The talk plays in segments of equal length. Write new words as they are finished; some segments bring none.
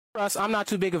Russ, I'm not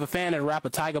too big of a fan of the rapper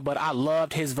Tiger, but I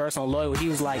loved his verse on Loyal. He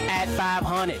was like, at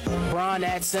 500, Bron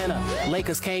at center.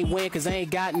 Lakers can't win because they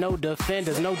ain't got no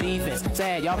defenders, no defense.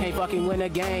 Sad, y'all can't fucking win a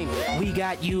game. We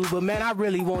got you, but man, I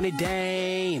really wanted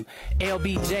Dame.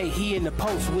 LBJ, he in the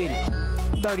post with it.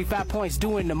 35 points,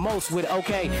 doing the most with it.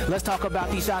 Okay, let's talk about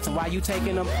these shots and why you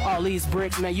taking them. All these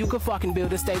bricks, man, you could fucking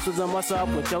build the stakes with them. What's up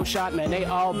with your shot, man? They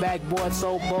all backboard,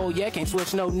 so bold, yeah, can't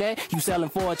switch no net. You selling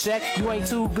for a check. You ain't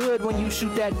too good when you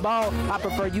shoot that ball. I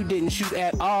prefer you didn't shoot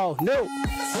at all. No.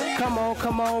 Come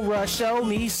on, Russ, show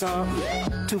me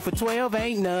something. 2 for 12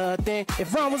 ain't nothing.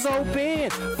 If Ron was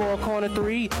open for a corner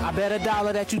three, I bet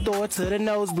 $1 that you throw it to the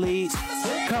nosebleeds.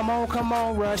 Come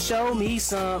on, Russ, show me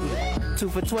something. 2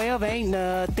 for 12 ain't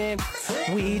nothing.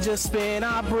 We just spend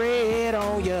our bread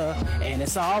on ya, and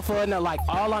it's all for nothing. Like,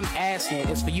 all I'm asking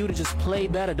is for you to just play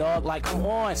better, dog. Like, come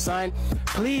on, son.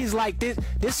 Please, like, this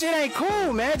shit ain't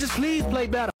cool, man. Just please play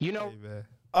better. You know? Hey,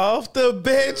 Off the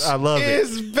bench. I love it.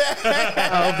 Is back.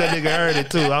 I hope that nigga heard it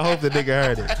too. I hope the nigga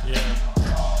heard it. Yeah.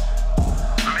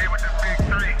 I'm here with the big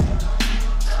three.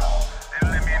 They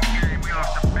let me in the game. We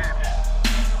off the bench.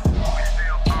 We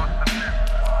still awesome.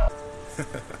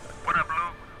 What up,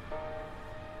 Luke?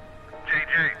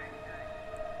 JJ.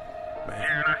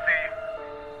 Jaron, I see you.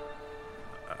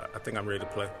 I think I'm ready to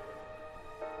play.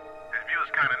 This view is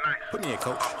kind of nice. Put me in,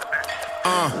 coach.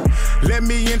 Let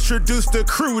me introduce the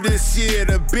crew this year.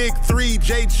 The big three,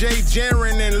 JJ,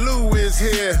 Jaron, and Lou is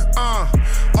here.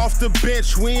 Off the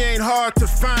bench, we ain't hard to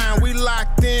find. We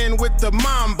locked in with the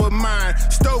Mamba mind.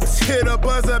 Stokes hit a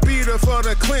buzzer beater for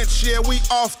the clinch. Yeah, we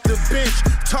off the bench.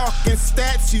 Talking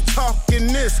stats, you talking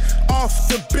this. Off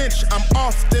the bench, I'm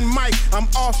often Mike. I'm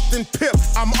often Pip.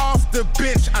 I'm off the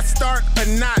bench. I start a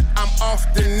knot. I'm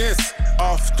often this.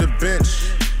 Off the bench.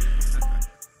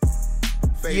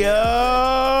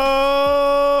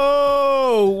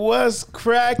 Yo, what's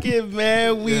cracking,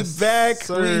 man? We Yes, back.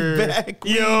 sir. We back.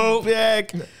 Yo. We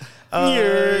back.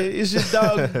 It's your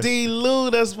dog D Lou.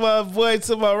 That's my boy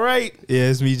to my right. Yeah,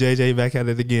 it's me, JJ, back at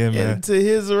it again, man. And to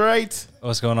his right,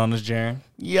 What's going on, this Jaron?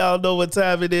 y'all know what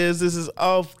time it is. This is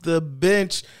Off the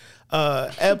Bench,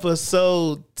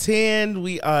 episode 10.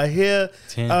 We are here.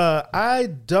 10. I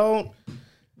don't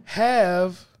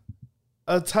have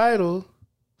a title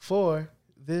for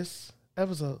this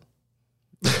episode.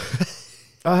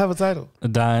 I'll have a title. A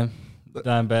dime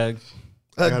bag.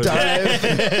 A dime.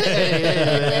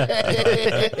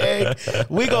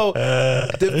 We go,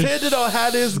 depending on how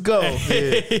this go.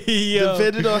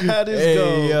 Depending on how this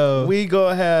go, we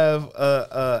gonna have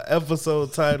a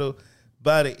episode title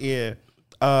by the end.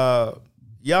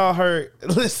 Y'all heard?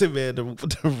 Listen, man,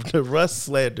 the Russ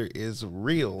slander is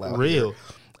real. Out Real. Here.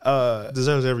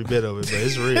 Deserves every bit of it, but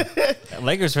it's real.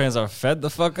 Lakers fans are fed the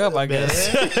fuck up, I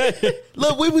guess.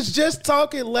 Look, we was just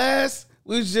talking last.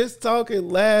 Pod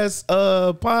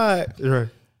Right.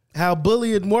 how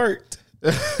bullying worked,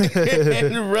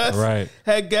 and Russ Right.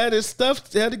 had got his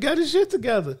shit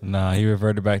together. Nah, he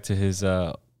reverted back to his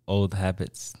old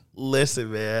habits.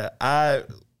 Listen, man,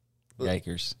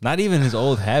 Yikers. Not even his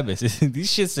old habits.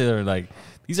 These shits are like,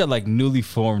 these are like newly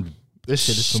formed, This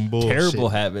shit is some bullshit. terrible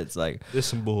habits. Like This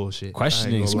some bullshit.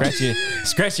 questioning, I ain't gonna lie.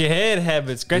 scratch your head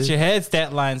habits, scratch your head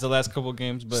stat lines the last couple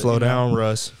games. But Slow you know, down,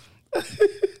 Russ.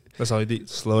 That's all he did.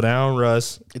 Slow down,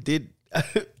 Russ. it did.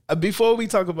 Before we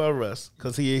talk about Russ,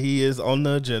 because he is on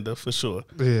the agenda for sure.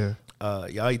 Yeah.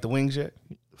 Y'all eat the wings yet?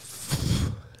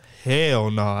 Hell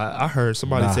no. I heard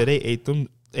somebody Nah. say they ate them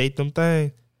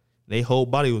thing. Their whole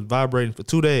body was vibrating for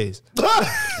 2 days.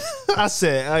 I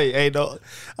said, hey, no.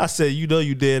 I said, you know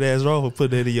you dead ass wrong for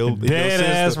putting that in your dead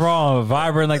ass system. wrong,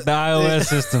 vibrating like the iOS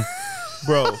system.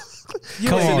 Bro.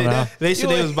 Come on now. They said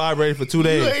they was vibrating for 2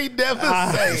 days. You ain't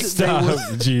never say.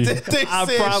 Stop, G. I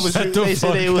said, promise you, shut the they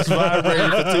said they fuck was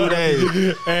vibrating for 2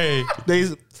 days. Hey,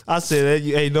 I said,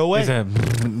 hey, no way. he said,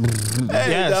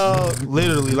 Yes, dog.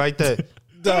 literally like that.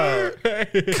 Dog.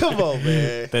 Come on,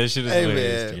 man. that shit is Hey,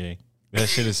 hilarious, man. G. That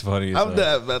shit is funny. As I'm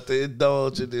hell. not about to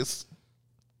indulge in this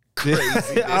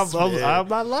craziness. man. I'm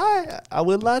not lying. I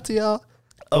wouldn't lie to y'all.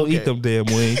 Don't Okay. eat them damn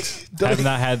wings. Have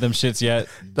not had them shits yet.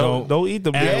 Don't eat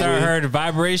them After damn I wings. heard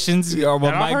vibrations or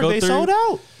what And I might heard go they through, sold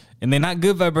out. and they're not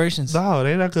good vibrations. No,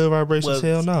 they not good vibrations.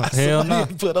 Hell no. Hell no.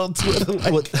 Somebody put on Twitter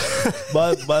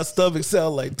like my stomach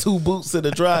sound like 2 boots in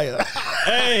the dryer.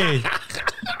 Hey,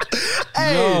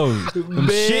 yo, them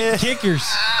shit kickers,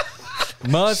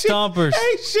 mud stompers.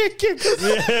 Hey, shit, kickers.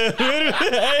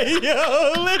 Hey,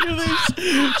 yo, literally,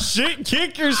 shit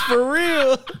kickers for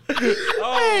real.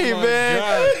 Oh, Hey, my man.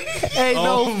 God. Ain't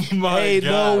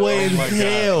no way in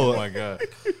hell. Oh my god.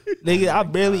 Nigga, I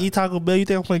barely eat Taco Bell. You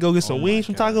think I'm gonna go get some wings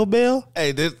from Taco Bell?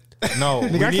 Hey, this No,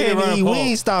 Nigga, I can't even eat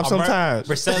Wingstop sometimes.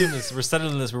 We're settling this. We're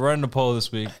settling this. We're running the poll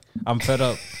this week. I'm fed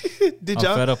up. I'm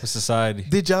fed up with society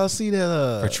Did y'all see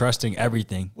that? for trusting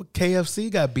everything. KFC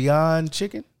got Beyond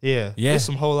Chicken. Yeah. There's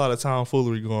some whole lot of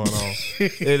tomfoolery going on.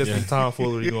 There's some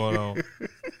tomfoolery going on.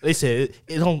 They said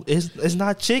it's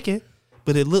not chicken,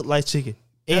 but it looked like chicken.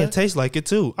 And it tastes like it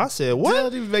too. I said, what? That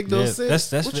don't even make no sense.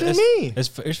 That's What you mean?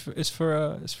 It's for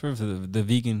the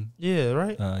vegan. Yeah,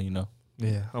 right.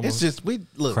 Yeah. It's just we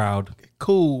look crowd.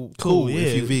 cool yeah.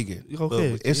 if you vegan.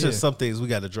 Okay, But it's yeah. just some things we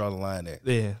got to draw the line at.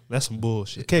 Yeah, that's some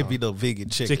bullshit. Can't dog. be no vegan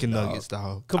chicken. chicken dog. nuggets,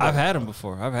 dog. Come I've on. had them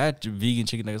before. I've had vegan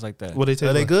chicken nuggets like that. What they taste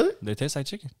Are they like? good? They taste like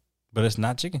chicken, but it's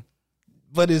not chicken.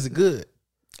 But is it good?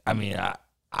 I mean, I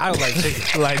don't like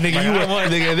chicken. Like nigga,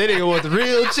 that nigga want the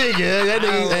real chicken. That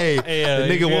nigga, the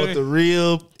you nigga feel want me? the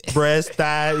real breast,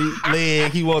 thigh,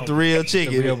 leg. He want the real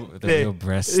chicken. The real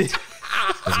breast. The real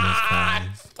thighs.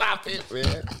 Stop it,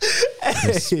 man.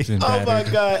 Crisp and Oh my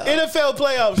battered. God. NFL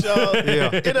playoffs, y'all.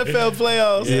 NFL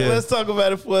playoffs. Yeah. Let's talk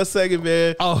about it for a second,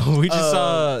 man. Oh, we just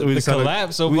saw we the just saw the-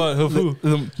 collapse of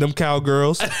who? Them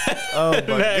cowgirls. Oh my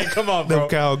God. Hey, come on, bro. Them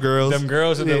cowgirls. Them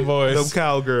girls and them boys. Them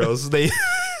cowgirls.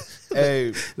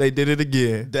 Hey, They did it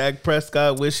again. Dak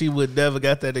Prescott wish he would never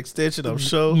got that extension, I'm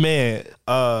sure. Man,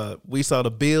 We saw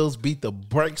the Bills beat the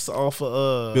brakes off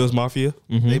of Bills Mafia.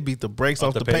 they beat the brakes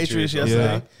off the Patriots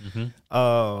yesterday.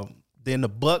 Then the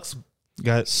Bucks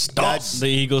Got The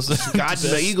Eagles. got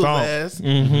the Eagles stomped.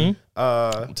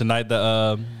 ass. Tonight,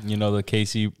 the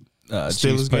KC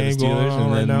Chiefs play the game going Steelers, on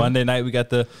and right then now. Monday night we got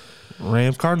the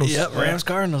Rams Cardinals. Rams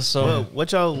Cardinals. So Well,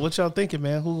 what y'all thinking,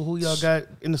 man? Who y'all got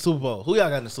in the Super Bowl? Who y'all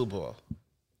got in the Super Bowl?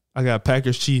 I got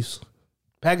Packers Chiefs.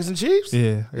 Packers and Chiefs? Yeah, I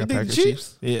You got think the Packers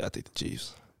Chiefs? Yeah, I think the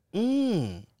Chiefs.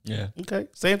 yeah, Okay,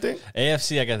 same thing.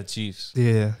 AFC I got the Chiefs.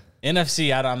 Yeah,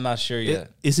 NFC I'm not sure yet.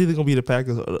 it's either gonna be the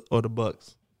Packers or the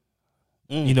Bucks.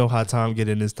 You know how time get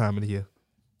in this time of the year.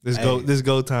 This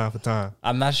go time for time.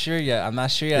 I'm not sure yet.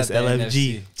 It's the LFG.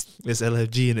 NFC. It's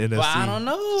LFG in the NFC. Well, I don't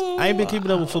know. I ain't been keeping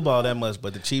up with football that much,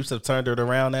 but the Chiefs have turned it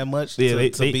around that much Yeah,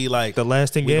 to be like the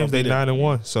last 10 we gonna games they be there.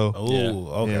 9-1. So Oh, Yeah.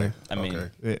 okay. Yeah. I mean, okay.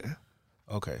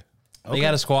 yeah, Okay. They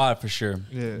got a squad for sure.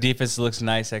 Yeah. Defense looks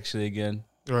nice actually again.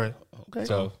 right. Okay.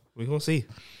 So We gonna see.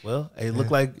 Well, it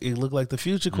looked like the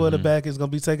future quarterback is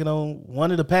gonna be taking on one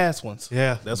of the past ones.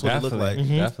 Yeah, That's what it looked like.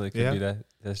 Definitely could Yeah. be that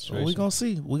situation. Well, we gonna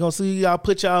see. We gonna see y'all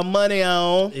put y'all money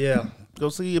on. yeah. Go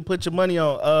see you put your money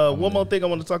on. One more thing I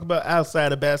want to talk about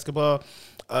outside of basketball.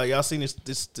 Y'all seen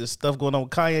this stuff going on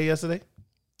with Kanye yesterday?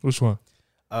 Which one?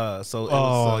 So it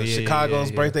was yeah, Chicago's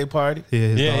yeah. birthday party. Yeah,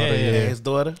 his Yeah, daughter. yeah, And his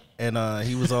daughter, and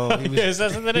he was on. He was, Yes,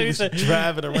 that's what he he was said.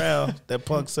 driving around. That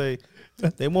punk say,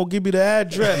 "They won't give me the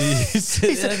address." He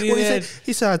said,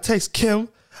 he said, I text Kim.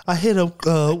 I hit up,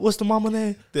 what's the mama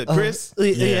name? Chris.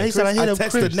 Yeah, he said I hit up texted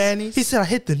Chris. nannies. He said I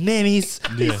hit the nannies.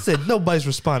 He said nobody's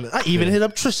responding. I even hit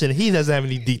up Tristan. He doesn't have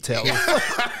any details.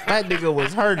 That nigga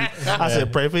was hurting. I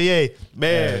said, pray for ye.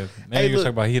 Man, Man, hey, you were look,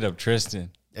 talking about heat up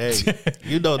Tristan. hey,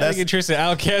 you know That's that's Tristan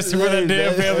outcasted for that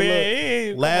damn Hey, family. look,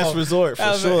 Hey, last come on. resort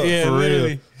for sure. Yeah, For real.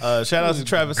 literally. Shout out to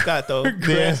Travis Scott though, and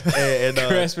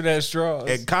Grasping at straws.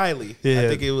 and Kylie. I Yeah.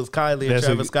 think it was Kylie and That's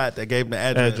Travis a- Scott that gave him the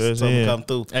address, Address, so yeah. come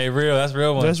through. Hey, real. That's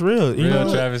real one. That's real. You Real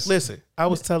know, Travis. Listen, I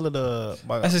was telling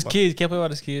my That's his kids. Can't play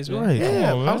about his kids, man. Right.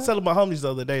 Yeah, Come on, I man. was telling my homies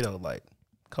the other day though, like,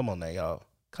 come on now, y'all.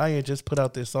 Kanye just put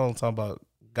out this song talking about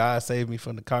God saved me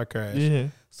from the car crash, Yeah.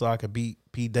 so I could beat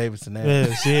Pete Davidson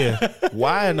ass. Yes, yeah.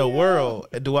 Why in the world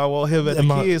do I want him at the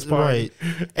Am I- kids party?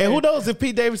 And who knows if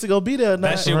Pete Davidson gonna be there or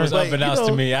not? That shit was But, unbeknownst you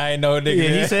know, to me. I ain't know a nigga.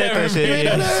 Yeah, he said that shit.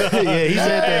 Yeah, he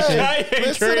said that shit. I ain't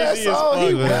Listen to that crazy as song.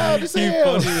 He fuck, man. wild as He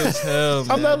hell. funny as hell,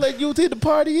 man. I'm not letting you hit the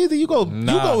party either. You go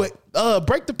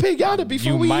break the pinata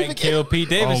before You we might even kill Pete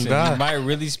Davidson. God. You might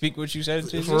really speak what you said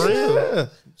to For real. Yeah.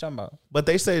 Talking about. But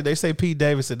they say Pete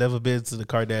Davidson never been to the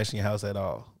Kardashian house at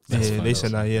all. Yeah, they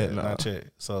said not yet. No. Not yet.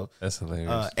 So That's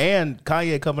hilarious. and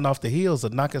Kanye coming off the heels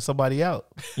of knocking somebody out.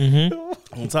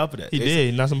 On top of that, He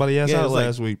did. He knocked somebody else Yeah, it out was like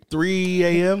last week. 3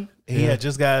 a.m. He Yeah. had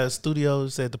just got a studio.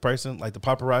 Said the person, like the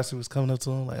paparazzi, was coming up to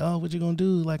him, like, "Oh, what you gonna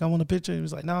do? Like, I want a picture." He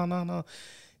was like, "No."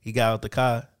 He got out the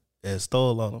car and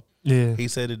stole on him. Yeah. He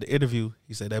said in the interview,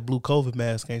 he said that blue COVID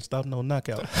mask can't stop no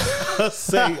knockout. I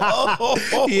say,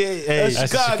 oh, Yeah, hey, that's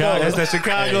that's Chicago. Chicago. That's that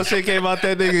Chicago shit came out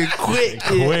that nigga quick.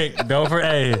 Quick, don't for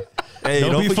hey. Hey,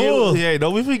 Don't be forget, fooled. Yeah,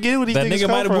 don't be forget what these That niggas nigga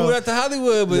come might have from. moved out to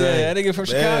Hollywood, but Yeah. that nigga from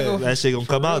Chicago. That shit gonna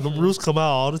come out. Them roots come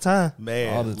out all the time.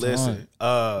 Man, All the listen.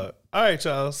 All right,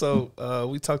 y'all. So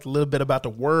we talked a little bit about the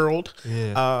world.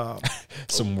 Yeah.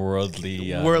 Some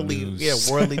worldly, Worldly, news.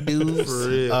 worldly news. For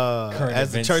real. Current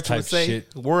As the events church type would say,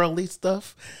 shit. worldly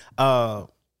stuff.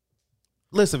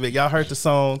 Listen, man, y'all heard the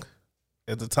song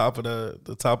at the top of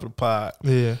the pod.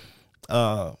 Yeah.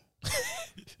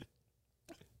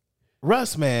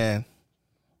 Russ, man,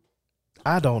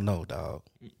 I don't know, dog.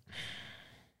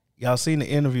 Y'all seen the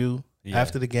interview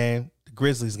after the game, the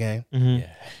Grizzlies game, Yeah.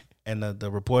 and the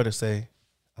reporter say,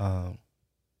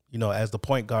 as the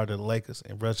point guard of the Lakers,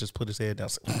 and Russ just put his head down.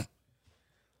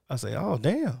 I say, oh,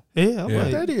 damn. Yeah. I'm Yeah.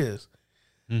 What like, that is.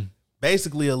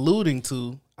 Basically alluding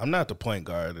to, I'm not the point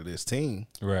guard of this team.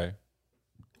 Right.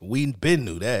 We been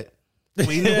knew that.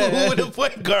 We knew who the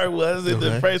point guard was in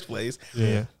the first place.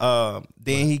 yeah.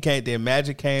 Then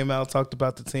Magic came out, talked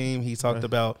about the team. He talked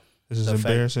about This is the fact-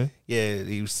 embarrassing. Yeah,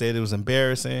 he said it was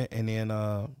embarrassing, and then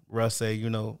Russ said,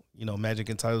 Magic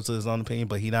entitled to his own opinion,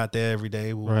 but he not there every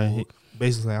day. Right.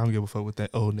 Basically, I don't give a fuck what that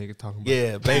old nigga talking about.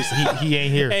 Yeah, basically. He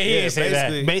ain't here. Hey, he Yeah, ain't say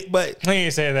that. basically. But He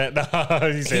ain't say that.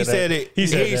 No, he said he said it. He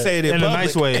said that. said it In a public.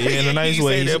 nice way. Yeah, in a nice he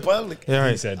way. said it in public. Yeah,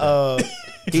 right. He said that.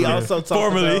 He also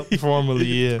talked about. Formally,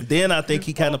 yeah. Then I think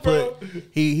he kind of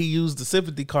he used the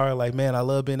sympathy card, like, man, I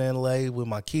love being in LA with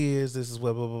my kids. This is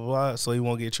what blah blah blah. So he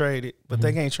won't get traded, but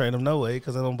they can't trade him no way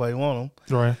because nobody want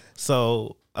him. Right.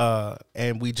 So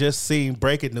and we just seen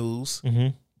breaking news.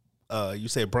 You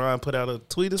said Brian put out a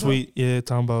tweet or something? Tweet, yeah,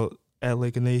 talking about at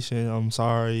Laker Nation, I'm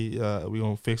sorry, we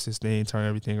gonna fix this thing, turn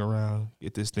everything around,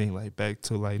 get this thing like back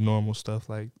to like normal stuff,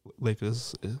 like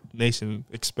Lakers Nation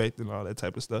expect and all that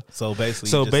type of stuff. So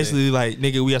basically, like,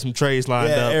 nigga, we got some trades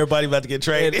lined up. everybody about to get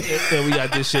traded. And we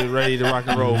got this shit ready to rock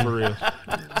and roll for real.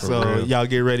 Y'all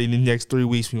get ready. In the next 3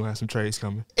 weeks, we gonna have some trades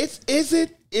coming. Is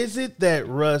it that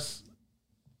Russ?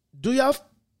 Do y'all?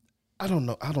 I don't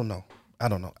know.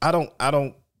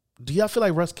 Do y'all feel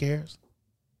like Russ cares?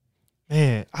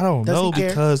 Man, I don't Does know he care?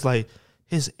 because like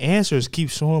his answers keep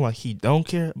showing like he don't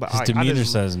care. But His I demeanor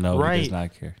just- says no. right. He does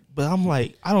not care. But I'm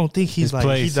like, I don't think His he's play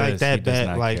like says that he does bad.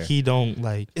 not Like care. he don't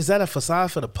like. Is that a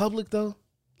facade for the public though?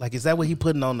 Like, is that what he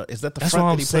putting on? Is that the That's front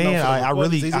what I'm that he putting saying. on for the I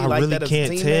reporters? Is he really like that as a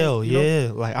can't teammate, tell. you know?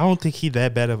 Yeah, like I don't think he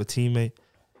that bad of a teammate.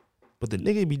 But the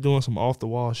nigga be doing some off the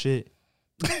wall shit.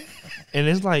 And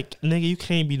it's like, nigga, you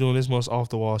can't be doing this much off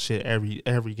the wall shit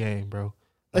every game, bro.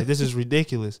 Like this is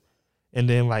ridiculous. And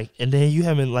then you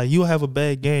have a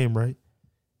bad game, right?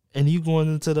 And you going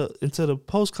into the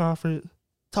post conference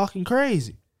talking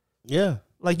crazy. Yeah.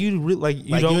 Like you don't you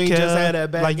ain't care. just had that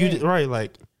bad like game. you right,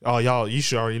 like, oh y'all, you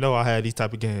should already know I had these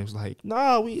type of games. Like,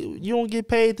 nah, you don't get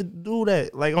paid to do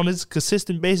that. Like on this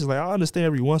consistent basis. Like I understand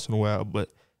every once in a while,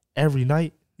 but every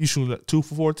night you shoot 2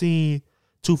 for 14,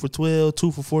 2 for 12,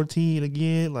 2 for 14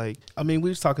 again. Like, I mean, we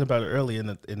was talking about it earlier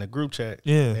in the group chat.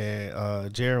 Yeah.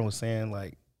 And Jaron was saying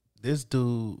like this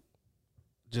dude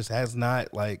just has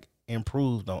not like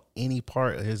improved on any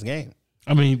part of his game.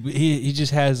 I mean, he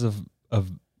just has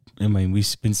I mean,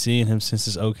 we've been seeing him since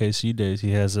his OKC days.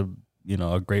 He has a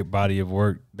great body of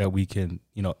work that we can,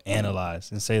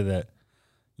 analyze and say that,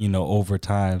 over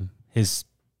time his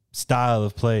style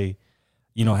of play,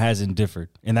 hasn't differed.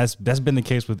 And that's been the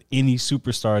case with any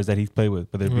superstars that he's played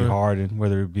with, whether it be Harden,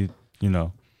 whether it be,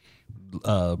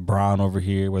 Bron over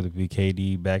here, whether it be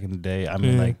KD back in the day. I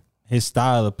mean, like his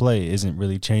style of play isn't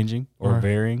really changing or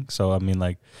varying. So, I mean,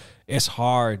 like it's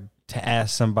hard to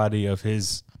ask somebody of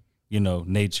his,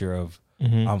 nature of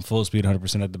I'm full speed,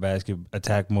 100% at the basket,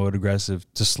 attack mode, aggressive,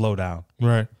 to slow down.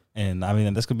 right. And I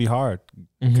mean, that's going to be hard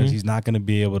because he's not going to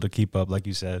be able to keep up, like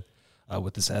you said,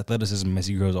 with this athleticism as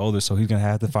he grows older. So he's going to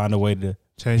have to find a way to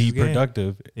Change be his game.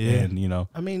 productive. Yeah. And,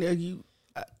 I mean,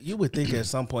 you would think at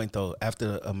some point though,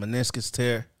 after a meniscus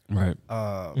tear, right.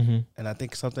 and I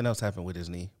think something else happened with his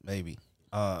knee, maybe.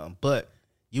 But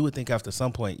you would think after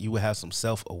some point you would have some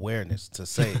self-awareness to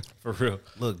say, For real.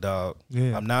 look, dog,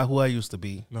 Yeah. I'm not who I used to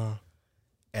be, No.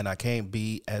 and I can't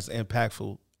be as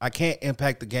impactful. I can't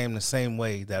impact the game the same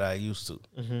way that I used to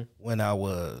when I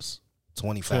was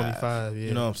 25. 25, yeah.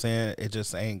 You know what I'm saying? It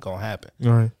just ain't going to happen.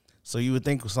 Right. So you would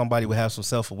think somebody would have some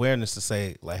self-awareness to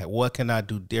say, like, what can I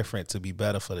do different to be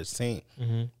better for this team?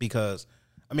 Because,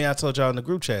 I mean, I told y'all in the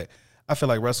group chat, I feel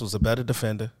like Russell's a better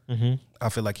defender. I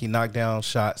feel like he knocked down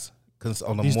shots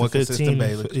on a He's more the 15,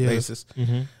 consistent yeah. basis.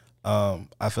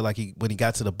 I feel like when he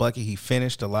got to the bucket, he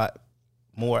finished a lot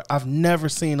more. I've never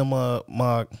seen him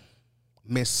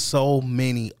miss so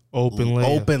many Open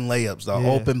layups, dog. Yeah.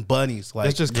 Open bunnies. Like,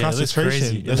 That's just Yeah, that's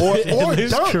concentration. crazy. or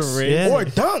That's dunks. crazy. Yeah. Or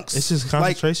dunks. It's just Like,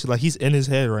 concentration. Like he's in his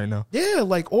head right now. yeah,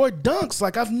 like, or dunks.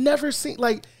 Like, I've never seen,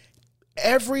 like,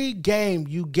 every game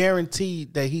you guarantee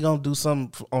that he gonna do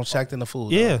something on Shaq and the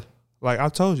Fool. Yeah. Like I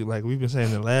told you, like we've been saying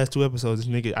in the last 2 episodes,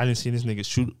 I didn't see this nigga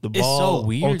shoot the It's ball so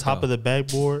weird, on top though. of the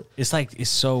backboard. It's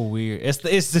so weird. It's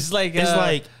just like It's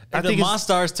like, I the think it's-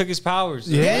 Monstars took his powers.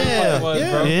 Yeah, yeah. bro.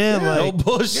 Yeah, no like,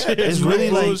 bullshit. it's really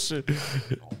like- bullshit.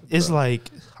 It's like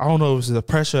I don't know if it's the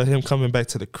pressure of him coming back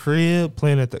to the crib,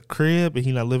 playing at the crib, and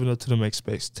he not living up to them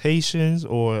expectations,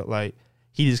 or like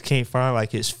he just can't find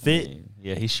like his fit.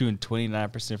 Yeah, he's shooting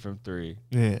 29% from 3.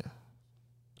 Yeah.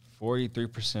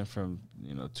 43% from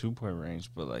 2-point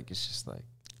range, but like it's just like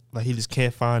he just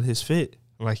can't find his fit.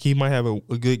 Like he might have a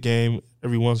good game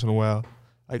every once in a while.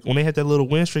 Like when they had that little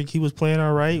win streak, he was playing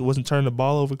all right, wasn't turning the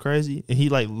ball over crazy, and he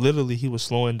like literally he was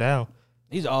slowing down.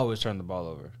 he's always turning the ball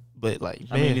over. But like,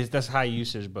 I mean, that's high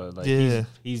usage, but like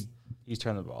he's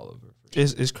turning the ball over.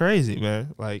 It's crazy,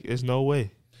 man. Like it's no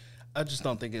way. I just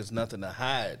don't think it's nothing to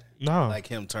hide. No, like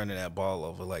him turning that ball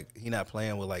over. Like he not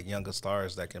playing with like younger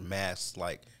stars that can mask.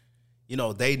 Like,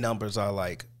 they numbers are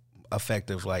like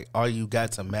effective. Like all you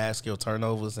got to mask your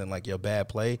turnovers and like your bad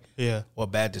play, or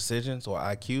bad decisions or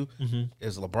IQ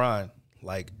is LeBron.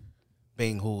 Like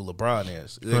being who LeBron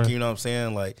is. Like, you know what I'm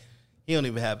saying? Like he don't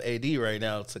even have AD right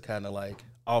now to kind of like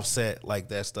offset like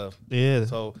that stuff. Yeah.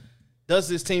 So does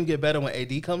this team get better when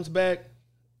AD comes back?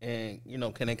 And,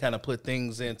 can they kind of put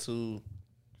things into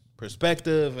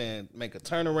perspective and make a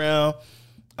turnaround?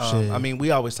 I mean,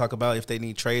 we always talk about if they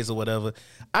need trades or whatever.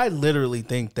 I literally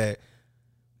think that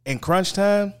in crunch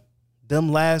time,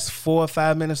 them last 4 or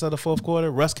 5 minutes of the fourth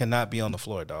quarter, Russ cannot be on the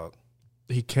floor, dog.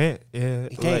 He can't. Yeah.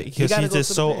 He can't. Because he's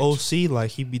just so OC. Like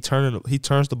he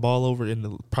turns the ball over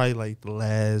in probably like the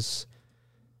last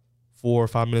 4 or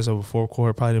 5 minutes of a fourth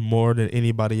quarter, probably more than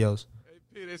anybody else.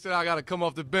 They said I gotta come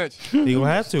off the bench. He gonna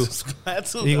have to.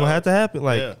 He gonna have to happen.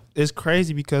 Like it's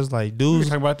crazy because like dudes we were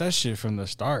talking about that shit from the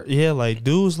start. Yeah, like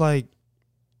dudes like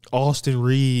Austin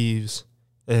Reeves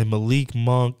and Malik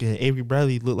Monk and Avery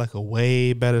Bradley look like a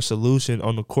way better solution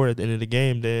on the court at the end of the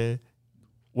game than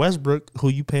Westbrook, who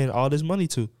you paying all this money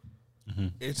to. Mm-hmm.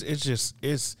 It's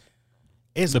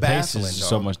the baffling, pace is dog.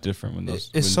 so much different when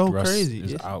those. It's when so Russ crazy.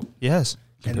 Is out. Yes,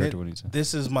 compared to what he's in.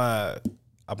 This is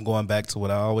I'm going back to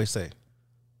what I always say.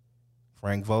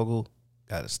 Frank Vogel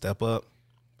got to step up,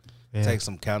 take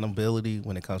some accountability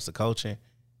when it comes to coaching,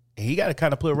 and he got to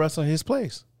kind of put Russ on his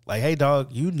place. Like, hey,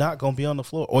 dog, you not gonna be on the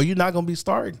floor, or you're not gonna be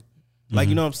starting. Like,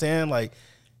 you know what I'm saying? Like,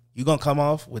 you gonna come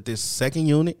off with this second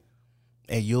unit,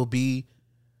 and you'll be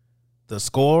the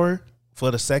scorer for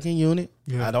the second unit.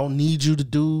 Yeah. I don't need you to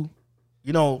do,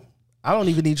 I don't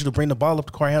even need you to bring the ball up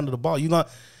the court, handle the ball.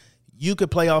 You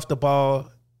could play off the ball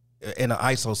in the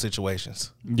ISO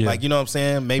situations. Yeah. Like, you know what I'm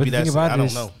saying? Maybe that's, I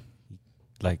don't know.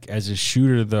 Like, as a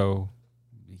shooter, though,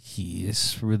 he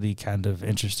is really kind of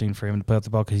interesting for him to play off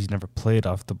the ball because he's never played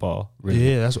off the ball.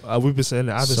 Really. Yeah, that's we've been saying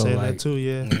that. I've been saying that too,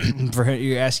 yeah. For him,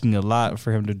 you're asking a lot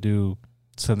for him to do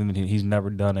something that he's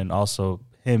never done, and also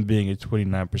him being a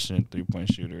 29%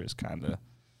 three-point shooter is kind of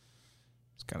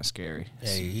scary.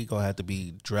 Hey, he gonna have to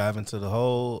be driving to the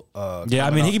hole. Yeah,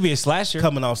 I mean, he could be a slasher.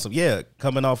 Coming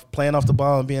off playing off the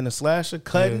ball and being a slasher,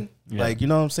 cutting. Yeah. Like, you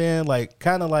know what I'm saying? Like,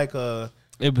 kind of like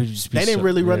it would just be they didn't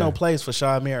really run no plays for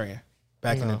Shawn Marion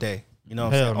back in the day. You know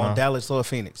what I'm saying? On Dallas or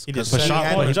Phoenix. He just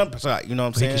had a jump shot. You know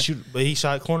what I'm saying? But he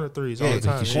shot corner threes all the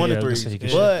time. Corner threes.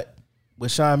 But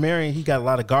with Shawn Marion, he got a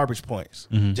lot of garbage points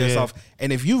just off.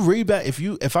 And if you rebound,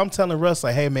 if I'm telling Russ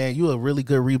like, hey man, you a really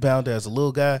good rebounder as a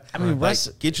little guy. I mean, Russ,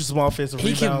 get you some offensive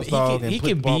rebounds, dog. He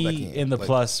can be in the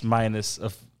plus minus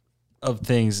of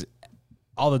things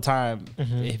all the time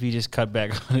if he just cut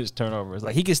back on his turnovers.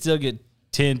 Like he could still get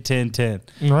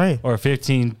 10-10-10, right, or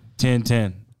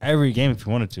 15-10-10 every game if he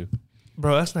wanted to.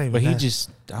 Bro, that's not even. But he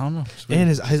just, I don't know. And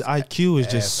his IQ is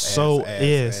just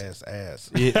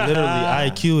ass.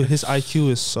 Literally, his IQ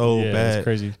is so bad. It's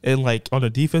crazy. And like on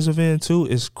the defensive end too,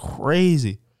 it's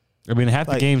crazy. I mean, half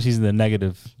the games he's in the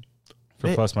negative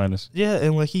for plus minus. Yeah,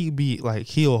 and like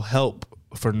he'll help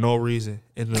for no reason,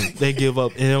 and then they give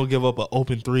up, and they'll give up an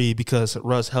open three because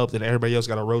Russ helped, and everybody else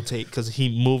got to rotate because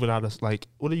he moving out of like,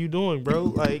 what are you doing, bro?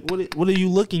 Like, what are you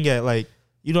looking at? Like,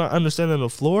 you don't understand on the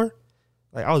floor.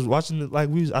 Like I was watching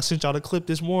it, I sent y'all the clip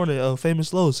this morning of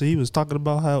Famous Low. So he was talking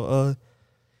about how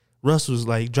Russ was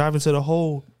like driving to the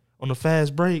hole on the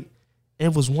fast break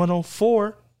and was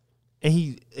 1-on-4, and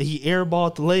he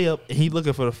airballed the layup and he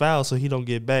looking for the foul so he don't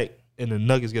get back, and the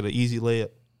Nuggets get an easy layup.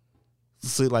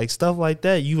 So like stuff like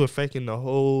that, you affecting the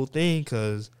whole thing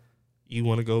because you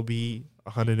want to go be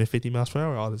 150 miles per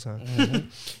hour all the time.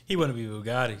 He want to be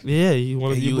Bugatti. Yeah, you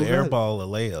want to be Bugatti. Airball a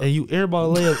layup. And you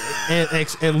airball a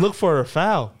layup and look for a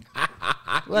foul.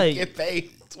 Like, you get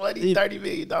paid $20-30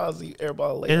 million and you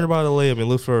airball a layup. Airball a layup and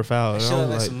look for a foul. That shit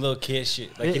like some little kid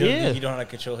shit. Like you don't know how to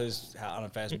control on a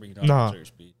fast break. You don't know how to control your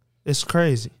speed. It's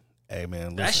crazy. Hey man,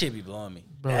 listen. That shit be blowing me.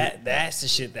 Bro, that's the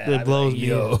shit that it blows me.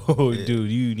 Yo,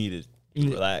 dude, you need to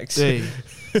Relax. Hey,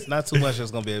 It's not too much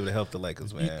that's gonna be able to help the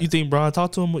Lakers, man. you think Bron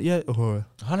talked to him yet, or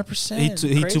 100%.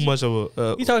 he too much of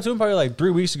a? He talked to him probably like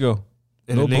 3 weeks ago.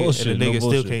 And No the nigga, bullshit, and the no nigga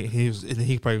still bullshit. can't.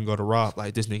 He probably gonna go to Rob.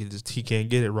 Like this nigga he can't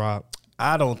get it, Rob.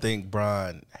 I don't think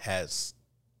Bron has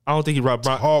I don't think he Rob.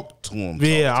 talked to him.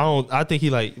 Yeah, I don't. I think he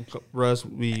like Russ.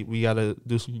 We gotta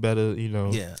do some better. You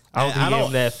know. Yeah. I don't And think he gave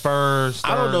him that first.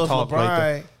 I don't know if talk LeBron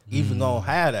like that. even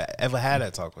gonna ever had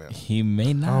that talk with him. He may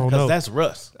I not. don't Because know. that's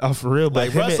Russ. For real, but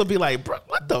Like him Russ and- will be like, bro,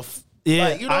 what the Yeah,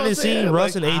 like, you know I what I'm didn't see saying?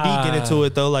 Russ Like, and AD get into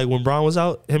it though. Like when Bron was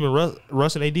out, him and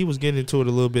Russ and AD was getting into it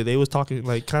a little bit. They was talking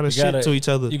like kind of shit to each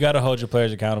other. You got to hold your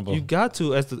players accountable. You got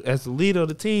to as the leader of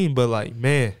the team, but like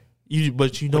man, you know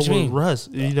What you what mean? Russ,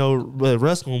 you know, but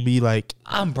Russ gonna be like,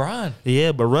 I'm Bron.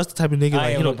 yeah, but Russ the type of nigga I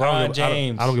like am you know, LeBron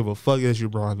James. I don't give a fuck against you,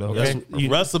 Bron though. Okay. That's- you-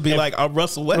 Russ will be like, I'm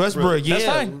Russell Westbrook. Westbrook, yeah, That's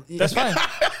fine. That's fine.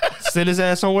 Send his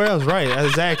ass somewhere else, right?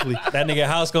 Exactly. That nigga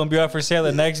house gonna be up for sale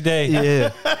the next day.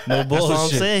 Yeah, No that's what I'm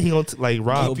bullshit. saying. He gonna like No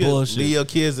Rob. bullshit. Leave your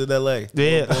kids in L.A.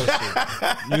 Yeah,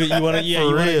 You want to? Yeah, For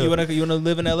you want real. to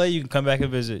live in LA? You can come back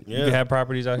and visit. You Yeah. can have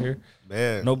properties out here.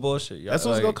 Man. No bullshit. Y'all, That's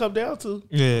what it's like, gonna come down to.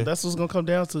 Yeah. That's what it's gonna come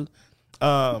down to.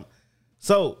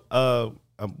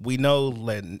 We know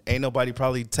that ain't nobody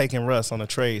probably taking Russ on a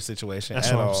trade situation. that's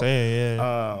at what I'm all. saying.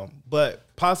 Yeah,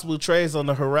 But possible trades on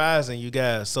the horizon, you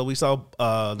guys. So we saw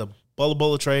the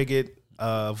Bola trade get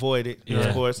voided, Yeah.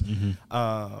 of course.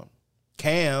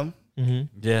 Cam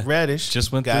Yeah. Reddish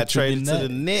Just went got through traded to the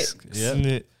Knicks. Knicks. Yep. Isn't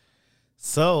it?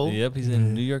 So Yep. He's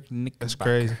in New York Knicks. That's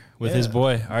crazy. With Yeah. his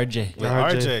boy RJ. with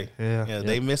RJ. RJ, Yeah.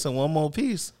 they missing one more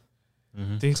piece.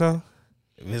 Think so?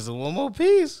 Missing one more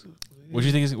piece. What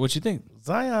you think? What you think?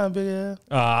 Zion, big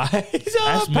ass. He's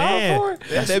That's power mad. forward.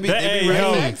 They be Hey, right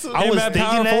yo, back to I him was at thinking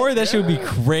power that- forward, that should be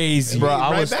crazy. Bro, Right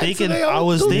I was back to thinking. their I old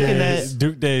was Duke thinking days. that.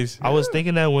 Duke days. I was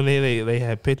thinking that when they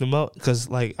had picked him up because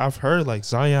like I've heard like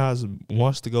Zion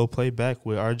wants to go play back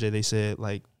with RJ. They said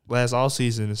like last all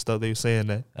season and stuff. They were saying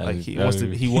that like he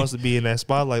wants to be in that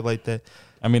spotlight like that.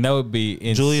 I mean, that would be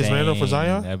insane. Julius Randle for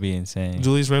Zion? That'd be insane.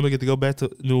 Julius Randle get to go back to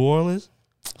New Orleans.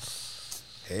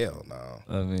 Hell no.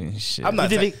 I mean, shit. I'm You not.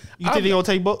 think they gonna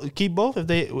take keep both if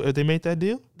they make that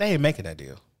deal? They ain't making that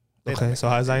deal. They Okay, don't so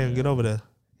how's Zion get over there?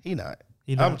 He not.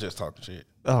 He I'm not? just talking shit.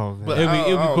 Oh man, But It'd be I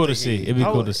don't cool to think see. he- It'd be I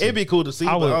cool would- to see. It'd be cool to see,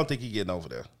 I but would- I don't think he getting over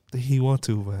there. he want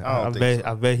to, but I don't I think bet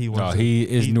so. I bet he No, wants. he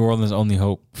is He- New Orleans' only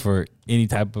hope for any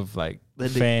type of like They-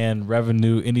 fan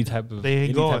revenue, any type of They ain't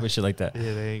any going. type of shit like that.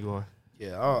 Yeah, they ain't going.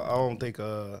 Yeah, I don't think.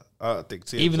 I think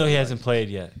Tibbs Even though he would hasn't played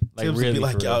yet, like Tibbs really, would be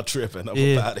like for real. y'all tripping. I'm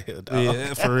Yeah. out of here, dog.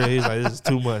 Yeah, for real. He's like, this is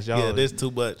too much. Y'all, Yeah, this too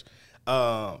much.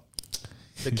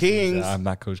 The Kings, I'm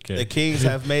not Coach K. the Kings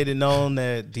have made it known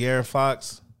that De'Aaron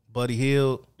Fox, Buddy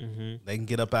Hield, they can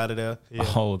get up out of there.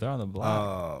 Oh, they're on the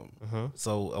block.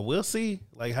 So we'll see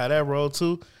like how that roll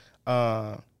too.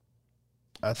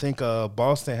 I think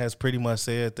Boston has pretty much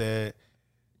said that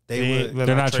they're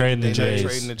not trading the not Jays.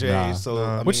 trading the Jays. Nah. So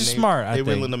I Which mean, is they- smart, I They're think.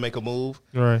 willing to make a move.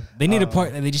 right. They need a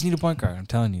point. They just need a point guard. I'm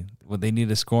telling you, well, they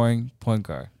need a scoring point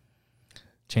guard.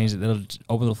 Change it. It'll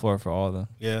open the floor for all of them.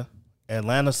 Yeah,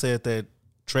 Atlanta said that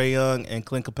Trae Young and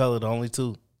Clint Capella the only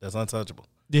two that's untouchable.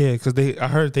 Yeah, because I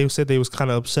heard they said they was kind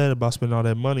of upset about spending all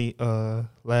that money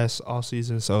last off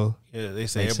season. So Yeah, they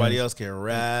say Makes everybody sense. else can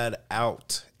ride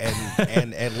out,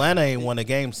 and Atlanta ain't won a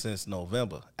game since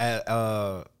November.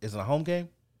 Is it a home game?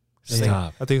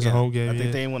 Stop. I think it's Yeah, a home game. I think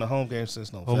yeah. they ain't won a home game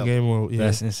since November. home game. Or, yeah.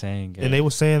 That's insane. Gang. And they were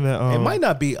saying that It might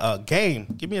not be a game.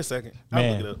 Give me a second. I'll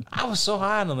Man, look it up. I was so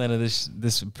high on Atlanta this We-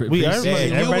 preseason. Yeah,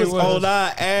 you everybody was was. on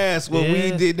our ass when we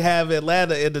Yeah. didn't have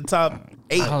Atlanta in the top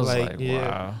 8. I was like, like, yeah.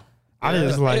 wow. I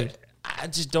just like I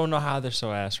just don't know how they're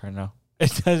so ass right now.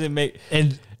 It doesn't make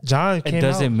and John it came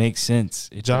doesn't out. make sense.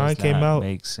 It John does came not out.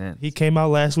 Make sense. He came out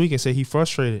last week and said he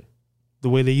frustrated the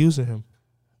way they using him.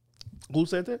 Who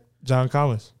said that? John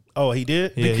Collins. Oh, he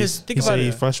did? Yeah, Because he, think he about said it.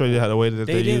 he frustrated how the way that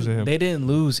they're using him. They didn't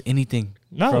lose anything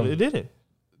No, from they didn't.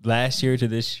 last year to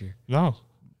this year. No,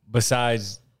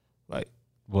 Besides like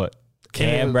what?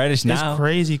 Cam Reddish now. It's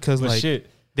crazy because But like shit.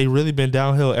 they really been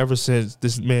downhill ever since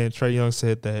this man Trae Young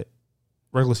said that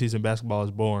regular season basketball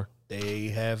is boring. They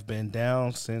have been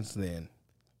down since then.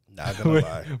 Not gonna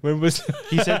lie. When was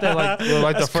He said that like the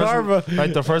That's first karma.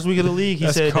 like the first week of the league. He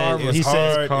That's said karma. that It's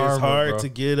hard. karma, It's hard bro. to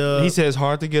get up. he said it's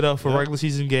hard to get up for regular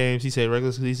season games. He said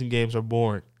regular season games are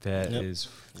boring. That is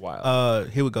wild.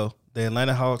 Here we go. The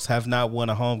Atlanta Hawks have not won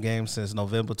a home game since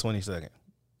November 22nd.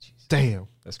 Damn.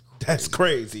 That's crazy. That's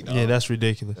crazy, dog. Yeah, that's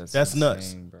ridiculous. That's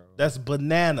nuts. insane, bro. That's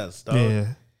bananas, dog.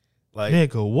 Yeah. Like,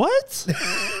 Nigga, what?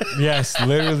 Yes,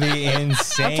 literally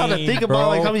insane. I'm trying to think bro. about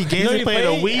like how many games You know he played in a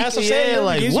played? week. That's what I'm saying. Yeah, How many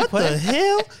like games you what the played?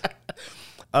 hell?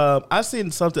 I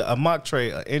seen something, a mock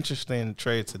trade, an interesting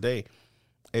trade today.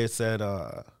 It said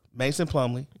Mason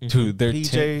Plumlee, Dude, they're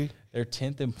PJ. they're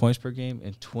 10th in points per game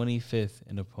and 25th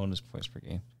in opponents' points per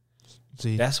game.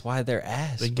 See, That's why they're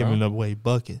ass. they bro. giving away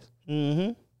buckets.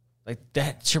 Mm-hmm. Like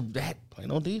that. Play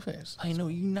no defense. I know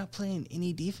you're not playing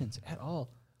any defense at all.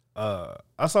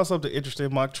 I saw something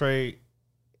interesting. Mock trade.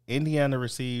 Indiana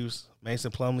receives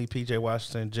Mason Plumlee, PJ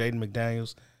Washington, Jaden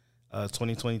McDaniels,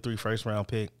 2023 first round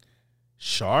pick.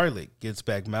 Charlotte gets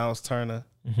back Miles Turner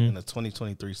and a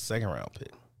 2023 second round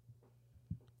pick.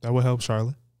 That would help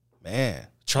Charlotte. Man,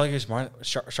 Charlotte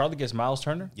gets Miles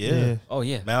Turner. yeah. Oh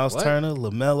yeah, Miles What? Turner,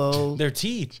 LaMelo, They're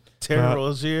teed. Terry Wow.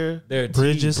 Rozier, They're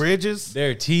Bridges. Bridges.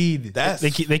 They're teed. That's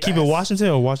They keep it Washington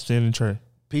or Washington in Trey.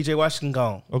 PJ Washington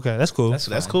gone. Okay, that's cool. That's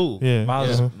That's fine. cool. yeah,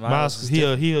 Miles- yeah. Miles is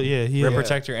he'll rim yeah.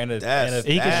 protector and a That's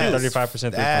He can shoot.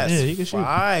 35% That's Yeah, he can shoot.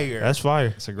 fire. That's fire.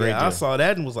 It's a great yeah, deal. I saw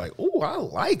that and was like, "Ooh, I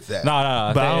like that." No,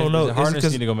 But I don't know. The Is it Hornets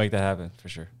 'cause- need to go make that happen for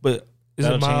sure. But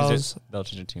isn't Miles? They'll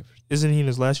change their team. Isn't he in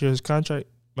his last year's contract?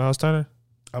 Miles Turner.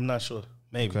 I'm not sure.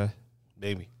 Maybe. Okay.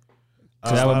 Maybe.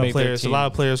 There's that a would lot of make their players. A team- lot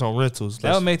of players on rentals.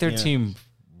 That would make their Yeah. team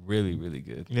really, really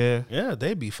good. Yeah. Yeah,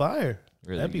 they'd be fire.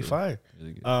 Really That'd be good. fire.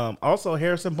 Really good. Also,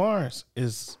 Harrison Barnes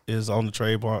is on the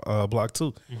trade block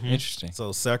too. Interesting.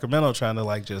 So Sacramento trying to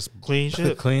like just Clean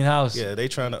shit. Clean house. yeah, they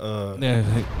trying to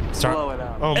Yeah. Start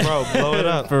Oh, bro, blow it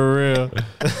up. for real.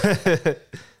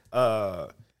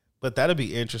 but that'd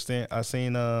be interesting. I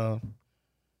seen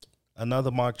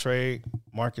another mock trade: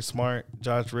 Marcus Smart,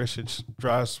 Josh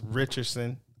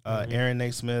Richardson, Aaron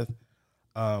Naismith,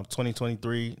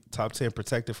 2023 top 10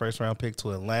 protected first round pick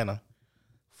to Atlanta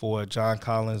for John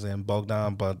Collins and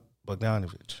Bogdan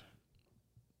Bogdanovic.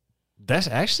 That's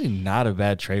actually not a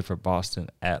bad trade for Boston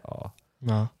at all.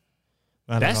 No.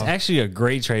 Not That's at all. actually a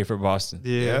great trade for Boston.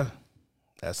 Yeah.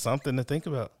 That's something to think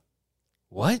about.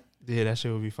 What? Yeah, that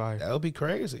shit would be fire. That would be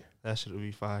crazy. That shit would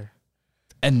be fire.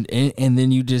 And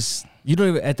then you don't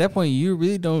even at that point you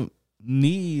really don't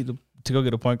need to go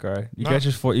get a point guard. You No. got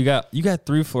your four. You got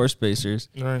 3 floor spacers.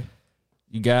 All right.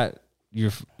 You got your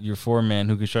 4-man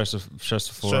who can stretch the floor.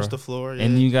 Stretch the floor. Yeah.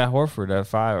 And you got Horford at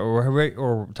 5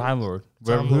 or Time Lord.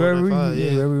 Time Lord at 5, yeah.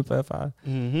 Whoever we play at 5.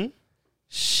 Mm-hmm.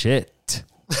 Shit.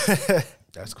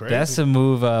 That's crazy. That's a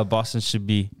move Boston should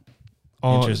be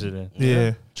interested in.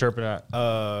 Yeah. Chirping out.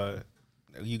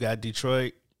 You got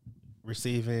Detroit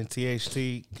receiving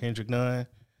THT Kendrick Nunn,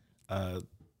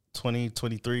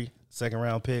 2023 second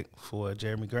round pick for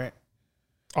Jeremy Grant.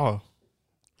 Oh,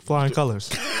 flying colors.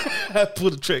 Pull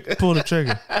the trigger. Pull the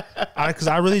trigger. Because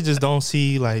I really just don't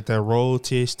see like the role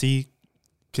THT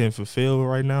can fulfill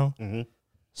right now. Mhm.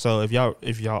 So if y'all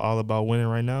all about winning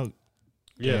right now,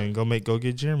 then go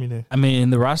get Jeremy then. I mean,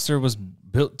 the roster was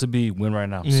built to be win right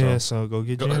now. Yeah, So so go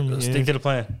get go, Jeremy. stick to the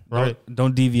plan. Right.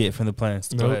 Don't deviate from the plans.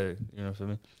 Go Nope. ahead. You know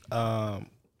what I mean?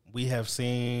 We have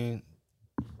seen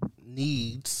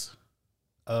needs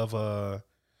of the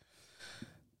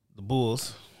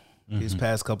Bulls these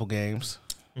past couple games.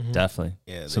 Definitely.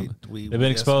 Yeah, So they've they've been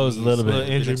exposed a little bit.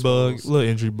 Little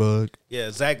injury bug.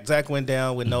 Yeah, Zach went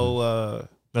down with no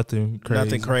Nothing crazy.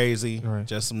 nothing crazy, Right.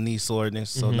 just some knee soreness,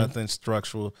 so nothing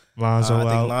structural. Lonzo I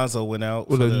think out. Lonzo went out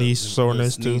With for a the- knee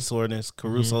soreness, knee too. soreness.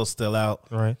 Caruso's still out.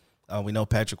 Right. We know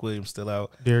Patrick Williams still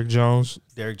out. Derrick Jones.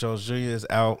 Derrick Jones Jr. is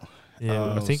out.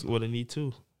 Yeah, I think with a knee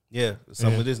too. Yeah,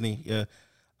 some Yeah. with his knee.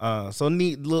 Yeah. So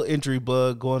neat little injury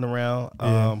bug going around.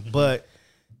 Yeah. But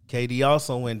KD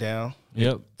also went down.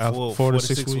 Yep. Out for 4 to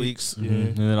 6 weeks. Yeah.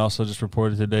 And then also just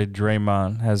reported today,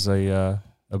 Draymond has a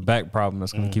back problem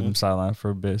that's going to keep him sidelined for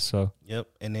a bit. So Yep.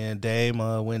 And then Dame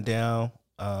went down.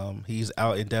 He's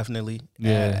out indefinitely.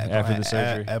 Yeah, after the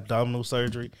surgery. Abdominal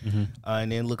surgery.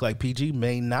 And then look like PG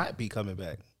may not be coming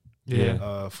back.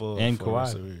 Yeah. For And for Kawhi.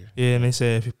 the surgery. Yeah, and they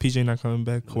said if PJ not coming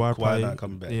back, Kawhi probably not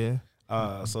coming back.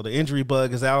 Yeah. So the injury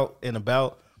bug is out and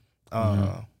about.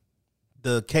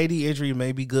 The KD injury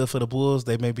may be good for the Bulls.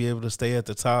 They may be able to stay at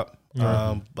the top.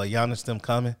 But Giannis them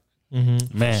coming.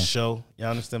 man, Show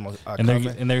Giannis them are and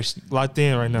coming. they're Locked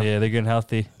in right now. yeah, they're getting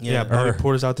healthy. Yeah, Bobby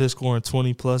Porter's out there scoring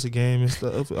 20 plus a game and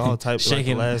stuff. All types like the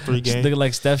Shaking last 3 games. Looking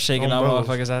like Steph shaking Oh, all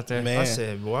bro. motherfuckers out there. Man. I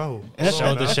said, wow.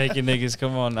 Show the shaking niggas.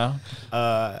 Come on now.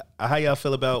 How y'all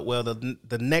feel about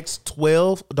the next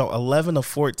 11 or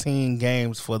 14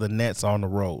 games for the Nets on the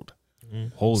road?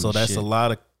 Holy So that's shit. a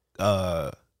lot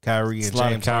of Kyrie It's and a lot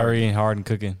of James Kyrie Harden. and Harden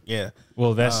cooking. Yeah.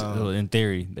 Well, that's in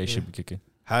theory they should be kicking.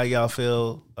 How y'all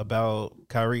feel about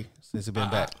Kyrie since he's been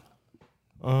back?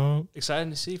 Exciting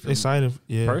to see from Excited.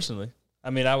 Yeah. personally. I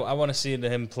mean, I want to see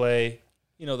him play.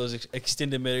 You know those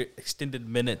extended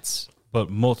minutes, but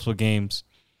multiple games.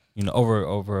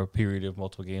 over a period of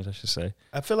multiple games, I should say.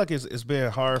 I feel like it's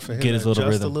been hard for him Get his to little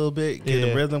adjust rhythm. a little bit, get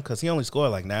the rhythm, because he only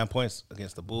scored like 9 points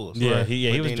against the Bulls. Yeah, Right. he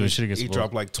But was then doing shit against he the Bulls.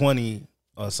 dropped like 20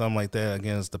 or something like that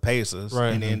against the Pacers,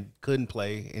 Right. and then couldn't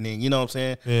play, and then you know what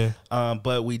I'm saying. Yeah.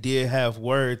 But we did have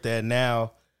word that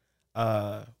now,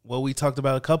 what we talked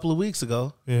about a couple of weeks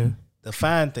ago, Yeah. the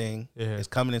fine thing Yeah. is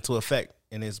coming into effect,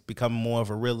 and it's becoming more of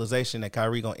a realization that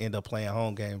Kyrie gonna end up playing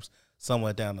home games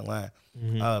somewhere down the line.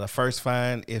 The first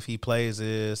fine, if he plays,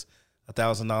 is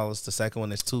 $1,000. The second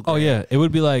one is $2,000. Oh yeah, it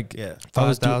would be like Yeah. I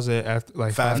was 5,000 after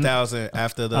like 5,000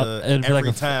 after the it'd be every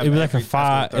like time. it'd be like a every-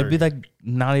 five. after the It'd be third. like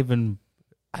not even.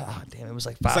 Oh, damn! It was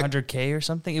like like- 500K or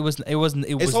something. It was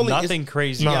only- nothing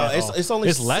crazy. No, at it's all. it's only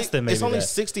it's less than maybe it's only that.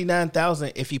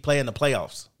 69,000 if he play in the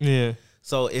playoffs. Yeah.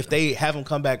 So if they have him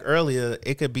come back earlier,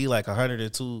 it could be like 100 or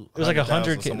 2. It was like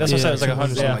 100K. That's what I said. It was like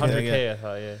 100. Yeah, 100K. I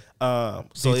thought. Yeah. So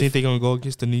So you think if, they're gonna go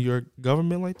against the New York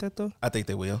government like that though? I think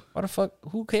they will. What the fuck?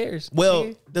 Who cares? Well,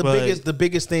 nigga? the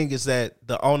biggest thing is that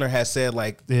the owner has said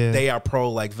like Yeah. they are pro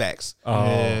like vax. Oh,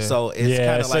 Yeah. So it's Yeah,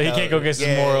 kind of so like he can't go against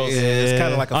his morals. Yeah, it's kind Yeah.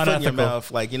 of like a foot in your Unethical.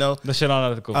 mouth, like the shit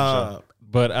unethical. For sure.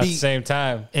 But at the the- same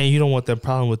time, And you don't want that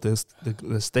problem with this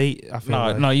the state. I feel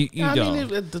like. you I don't.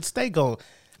 mean, if the state go.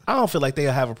 I don't feel like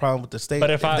they'll have a problem with the state. But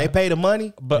if they pay the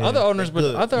money, But other owners would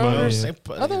good. other Well, owners they-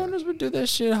 other owners would do that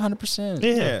shit 100%.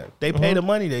 yeah, they pay the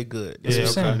money, they good. That's Yeah,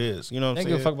 what okay. it is. You know what They I'm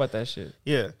don't give a saying? fuck about that shit.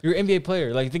 Yeah, You're an NBA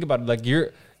player. Like think about it. Like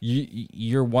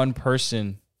you're one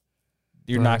person.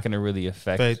 You're Right. not gonna really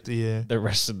affect Yeah. the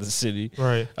rest of the city.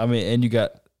 Right. I mean, and you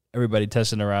got everybody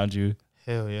testing around you,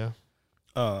 Hell yeah.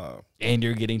 and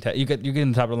you're getting you're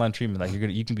getting top of the line treatment. Like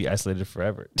you can be isolated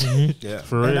forever. yeah,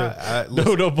 For And real.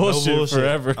 listen, no bullshit, bullshit.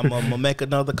 forever. I'm gonna make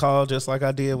another call just like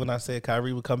I did when I said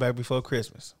Kyrie would come back before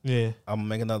Christmas. Yeah. I'm gonna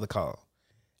make another call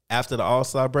after the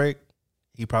All-Star break.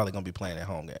 He probably gonna be playing at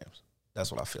home games.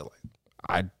 That's what I feel like.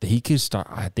 I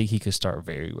think he could start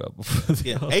very well before.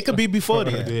 Yeah, it could be before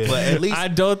then, Yeah. but at least I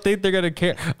don't think they're gonna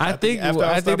care. I think after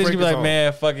I All-Star think they're gonna be break is like, on.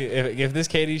 man, fuck it. If this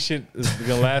KD shit is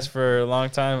gonna last for a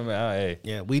long time, hey,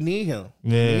 yeah, we need him.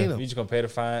 Yeah. We need you him. just gonna pay the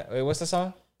fine. Wait, what's the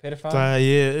song? Pay the fine.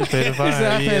 Yeah, pay the fine.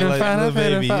 said, I paid the like fine, I little paid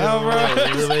the baby. fine. Yeah, Oh, bro.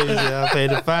 right. Little baby said, I paid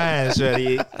the fine,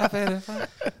 shorty. I paid the fine.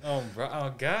 Oh, bro.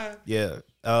 Oh, God.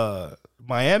 Yeah,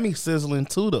 Miami sizzling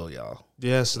too though, y'all.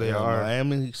 Yes, they are.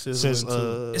 Miami sizzling Since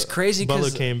too. It's crazy Butler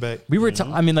because came back. we were.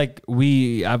 I mean, like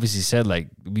we obviously said, like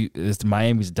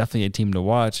Miami's definitely a team to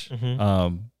watch.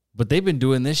 But they've been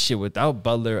doing this shit without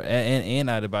Butler and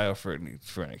Adebayo for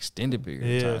an extended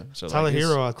period Yeah. of time. So Tyler like, it's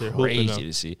Hero out there hooping crazy up.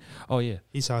 to see. Oh yeah,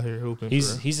 He's out here hooping.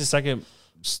 he's the second.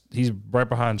 He's right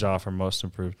behind Ja for most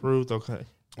improved. proved okay.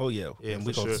 Oh yeah, Yeah, and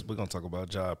for sure. we're gonna talk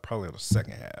about Ja probably in the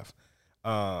second half.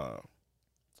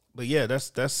 But yeah,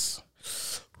 that's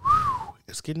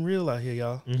it's getting real out here,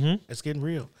 y'all. Mm-hmm. It's getting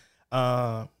real.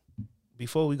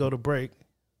 Before we go to break,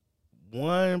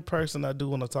 one person I do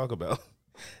want to talk about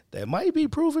that might be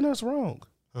proving us wrong.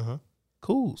 Uh-huh.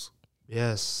 Kuz.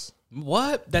 Yes.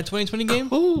 What, that 2020 game?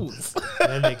 Kuz.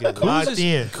 That nigga locked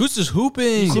in. Kuz is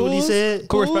hooping. See what he said?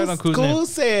 Cool respect on Kuz' name. Kuz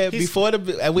said before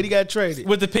when he got traded.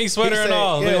 With the pink sweater He and said,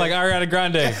 all, yeah. looking like Ariana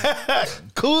Grande.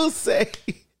 Kuz said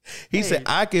he said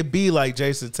I could be like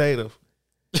Jason Tatum.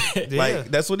 Yeah.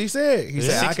 Like that's what he said. He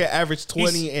said I could average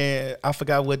 20 and I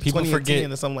forgot what People 20 and forget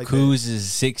 10 or something like Kuz is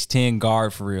 6'10"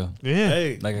 guard for real. yeah. that.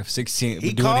 Hey, Like a 16.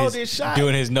 He doing called his shot.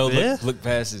 Doing his no Yeah. look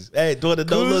passes. hey, doing the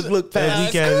no look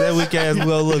pass. That weak ass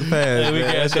will look past. That weak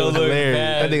man. ass That shit was no look hilarious.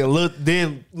 pass. That nigga looked,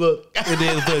 then look, and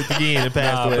then looked again and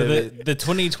passed Nah, away. but the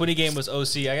 2020 game was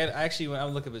OC. I actually went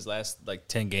and look up his last like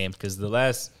 10 games because the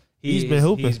last He's been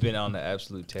hooping. He's been on the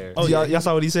absolute tear. Oh, y'all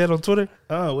saw what he said on Twitter?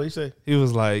 Oh, what you say? He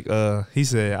was like, he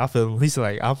said, I'm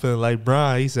feeling like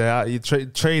Brian. He said,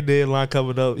 trade deadline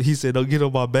coming up. He said, don't get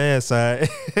on my bad side.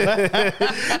 And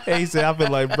he said, I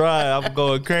feel like Brian, I'm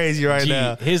going crazy right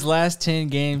now. His last 10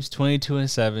 games: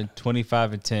 22-7,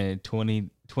 25-10,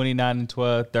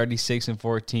 29-12,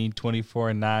 36-14,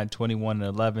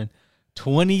 24-9, 21-11,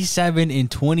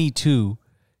 27-22,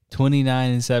 29-7,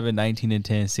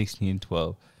 19-10,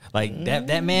 16-12. Like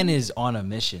that man is on a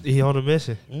mission. He on a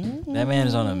mission. That man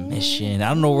is on a mission. I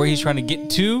don't know where he's trying to get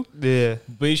to, Yeah.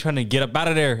 but he's trying to get up out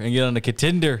of there and get on the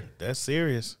contender. That's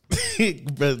serious.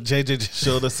 Brother JJ just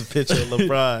showed us a picture of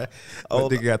LeBron. Oh,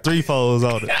 nigga got 3 phones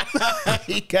on it.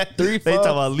 He got 3 They phones.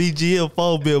 talking about Lee GM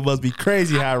phone bill must be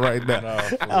crazy high right now.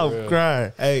 I'm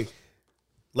crying. Hey,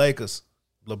 Lakers,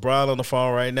 LeBron on the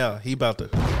phone right now. He about to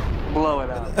Blow it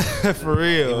out. For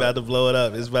he real. about to blow it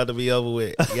up. It's about to be over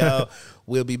with. Y'all,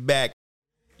 we'll be back.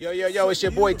 Yo, it's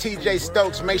your boy TJ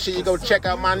Stokes. Make sure you go check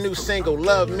out my new single,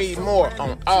 Love Me More,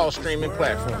 on all streaming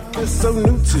platforms. It's so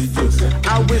new to you.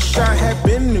 I wish I had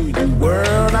been new you.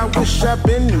 World, I wish I'd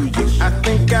been new you. I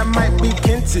think I might be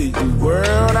kin to you.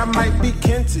 World, I might be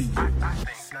kin to you.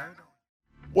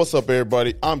 What's up,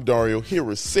 everybody? I'm Dario, here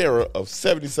with Sarah of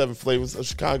 77 Flavors of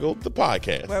Chicago, the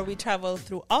podcast. Where we travel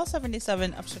through all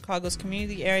 77 of Chicago's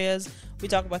community areas. We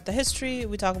talk about the history.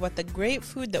 We talk about the great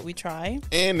food that we try.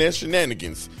 And their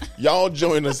shenanigans. Y'all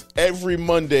join us every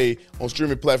Monday on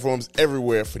streaming platforms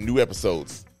everywhere for new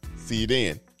episodes. See you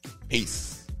then.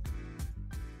 Peace.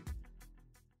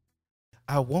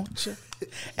 I want you,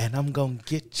 and I'm gonna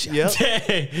get you. Yep.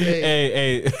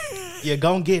 Hey. You're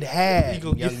gonna get had,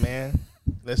 young man.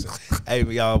 Listen, hey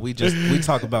y'all, we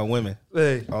talk about women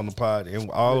on the pod, and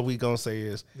all we gonna say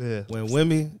is when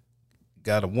women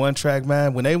got a one-track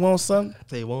mind, when they want something,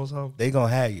 they gonna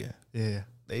have you. Yeah.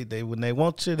 They when they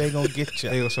want you, they gonna get you.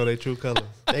 They gonna show their true colors.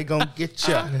 They gonna get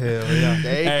you. Hell yeah.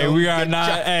 Hey, we are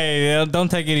not. Hey,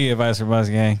 don't take any advice from us,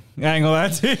 gang. I ain't gonna lie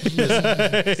to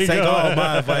you. Take all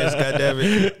my advice,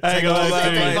 goddammit. I ain't gonna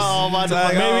lie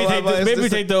to you. Maybe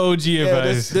take the OG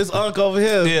advice. This uncle over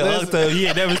here. Yeah, uncle, he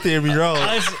ain't never steered me wrong.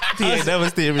 He ain't never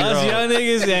steered me wrong. Us young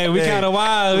niggas, we kind of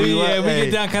wild. We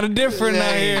get down kind of different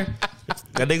out here.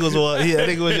 That nigga was one. Yeah, that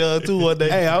nigga was young too one day.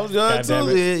 Hey, I was young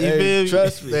too. You feel me?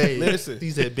 Trust me. Hey, Listen, he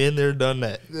said, "Been there, done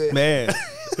that." Man,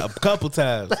 a couple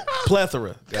times,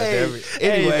 plethora. Hey,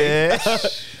 Anyway,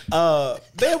 man.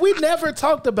 man, we never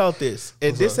talked about this,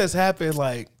 and this has happened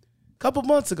like a couple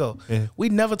months ago. Yeah. We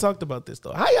never talked about this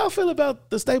though. How y'all feel about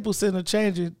the Staples Center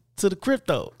changing to the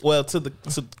crypto? Well, to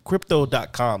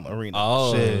crypto.com arena.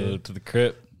 Oh, Shit. to the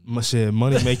crypt. Shit,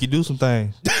 money make you do some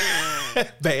things.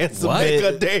 Dance, What? make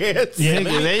a dance. Yeah,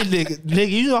 nigga,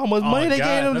 you know how much money they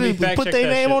gave them to put their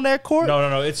name on that court?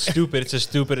 No, it's stupid. It's a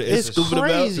stupid. It's a stupid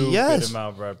crazy, stupid yes.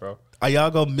 amount, bro. Are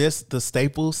y'all gonna miss the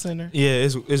Staples Center? Yeah,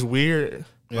 it's weird.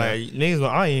 Yeah. Like niggas,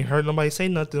 I ain't heard nobody say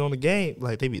nothing on the game.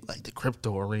 Like they be like the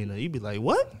crypto arena. You be like,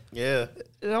 what? Yeah.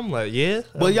 And I'm like, yeah.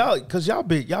 Well,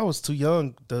 y'all was too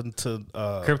young to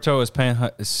Crypto is paying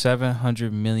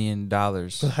 $700 million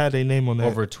had their name on that.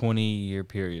 over a 20-year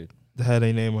period. Had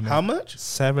their name on that. how much?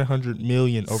 700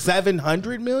 million. Over,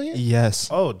 700 million? yes.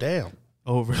 Oh, damn.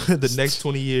 Over the next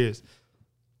 20 years.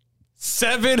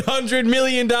 $700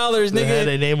 million, They had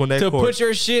their nigga, name on that to court. put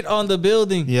your shit on the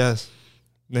building. Yes.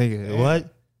 Nigga,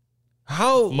 what?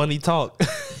 How? Money talk.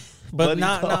 But Money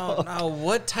now, talk.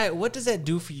 what does that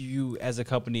do for you as a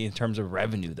company in terms of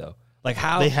revenue, though? Like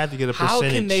how They had to get a how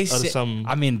can they percentage of say, some-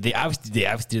 I mean, they obviously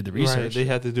did the Right, research they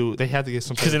had to get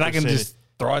some because they're not gonna percentage. just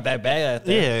throw it that bag out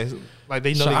there. Yeah, like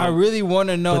they know. So they I gonna- really want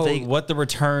to know they- what the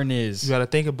return is you got to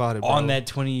think about it, bro. on that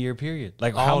 20-year period.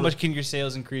 Like All how the- much can your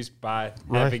sales increase by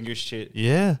having your shit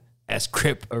Yeah, as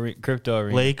crypto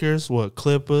arena? Lakers, what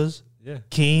Clippers, Yeah.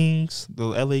 Kings, the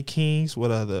LA Kings,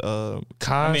 what are the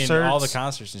concerts? I mean, all the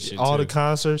concerts and shit. all too. the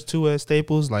concerts too at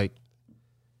Staples. Like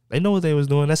they know what they was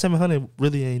doing. That 700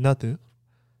 really ain't nothing.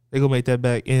 They gonna make that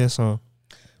back in some.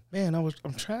 Man, I'm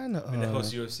trying to. And the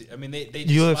host UFC. I mean, they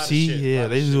do a lot of UFC, shit, yeah, lot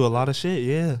of they shit. do a lot of shit.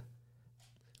 Yeah,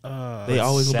 they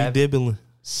always gonna be dibbling.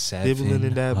 Dibbling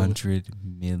and dabbling. $700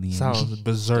 million. Sounds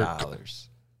berserk.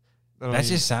 That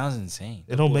just sounds insane.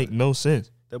 It don't make no sense.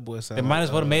 That boy sound They might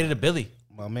as well have made it a Billy.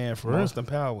 my man from For real? Austin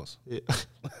Powers.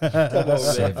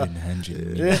 $700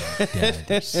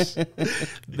 million.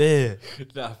 Man,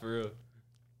 Nah, for real.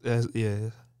 yeah,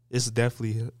 it's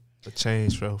definitely a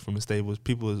change from the Staples.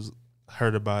 People has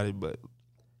heard about it, but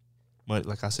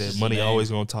like I said, Just money name. always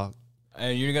gonna talk.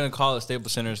 And you're gonna call it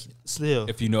Staples Centers Still,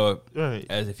 if you know it, right?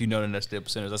 as if you know the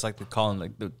Staples Centers. That's like the calling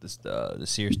like the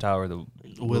Sears Tower, the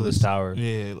Willis Tower.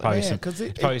 Yeah, like, Probably Man, some 'cause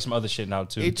it- probably some other shit now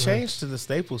too. It changed to the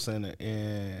Staples Center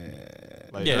in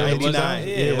Like, yeah, it wasn't- 99.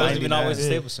 it wasn't even 99. always the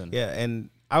Staples Center. Yeah, and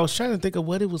I was trying to think of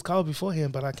what it was called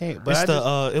beforehand, but I can't. But It's I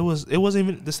just- it wasn't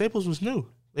even the Staples was new.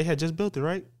 They had just built it,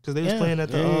 right? Because they was Yeah, playing at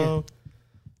the yeah.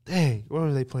 dang, where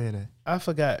were they playing at? I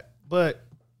forgot, but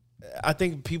I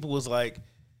think people was like,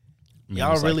 I mean, y'all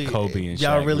it was like really, Kobe and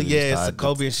y'all Shaq really, was yeah, it's the tied.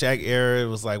 Kobe and Shaq era. It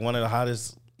was like one of the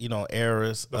hottest,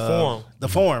 eras. The Forum. The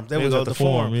Forum. There They we was go. at The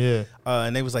Forum. yeah.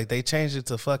 And they was like, they changed it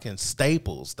to fucking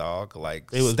Staples, dog. Like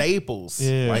It was- Staples.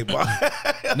 Yeah. Like,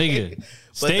 Nigga,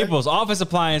 Staples, office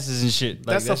appliances and shit.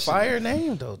 Like, that's a that shit- fire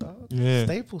name though, dog. Yeah.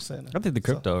 Staples Center. I think the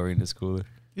crypto arena is cool.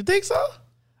 You think so?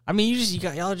 I mean,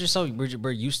 y'all are just so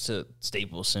we're used to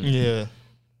Staples Center. Yeah.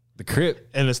 The Crip.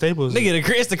 And the Staples. Nigga,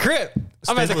 it's the Crip.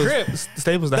 I'm at the Crip.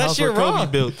 Staples, the That house shit where Kobe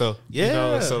wrong. built though.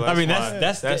 Yeah. So I mean, why.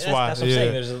 that's why. what I'm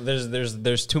saying.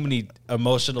 There's too many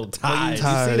emotional ties. You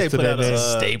see, they to put that out name. a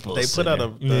Staples They put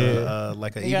out Yeah.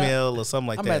 like an They got- email or something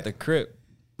like I'm that. at the Crip.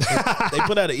 They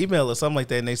put out an email or something like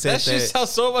that, and they said That shit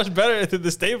sounds so much better than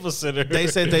the Staples Center. they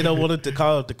said they don't want it to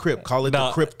call it the Crypt, call it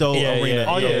the Crypto Arena.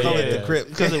 Call it the Crypt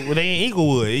because they ain't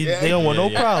Inglewood. They don't want no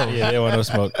problems. Yeah, they don't want no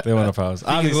smoke. They want no problems. You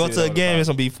can go to a game, it's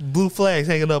gonna be blue flags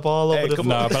hanging up all over the.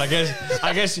 No, but I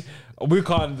guess we're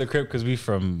calling it the Crypt because we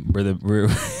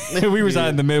we reside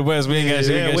in the Midwest. We ain't got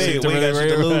shit. to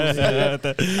lose.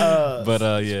 But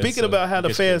yeah. Speaking about how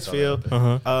the fans feel,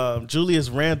 Julius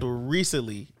Randle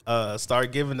recently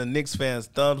started giving the Knicks fans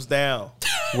thumbs down.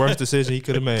 Worst decision he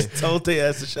could have made. Told their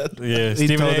ass to shut. Yeah,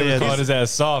 Stephen A. called his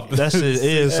ass soft. That shit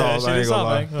is soft. I ain't gonna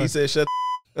lie. He said, "Shut."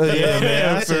 Yeah,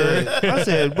 man. I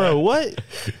said, bro, what?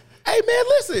 Hey, man,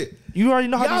 listen. You already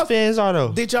know how these fans are,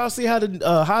 though. Did y'all see how the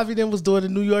Javi then was doing the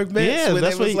New York Mets? Yeah,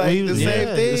 that's what he was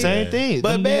same thing. The same thing.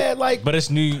 But man, like, but it's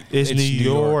New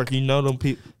York. You know them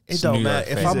people. It don't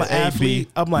matter. If I'm an athlete,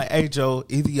 I'm like, hey, Joe,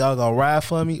 either y'all gonna ride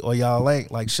for me or y'all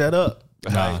ain't. Like, shut up.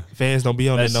 Nah, fans don't be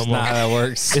on that no more. That's not how that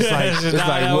works.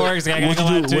 It's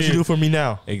like, what you do for me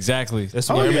now? Exactly. That's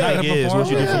what everything is. What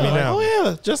you do for me now? Oh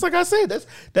yeah, just like I said,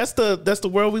 that's the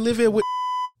world we live in. With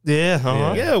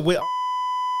yeah, with.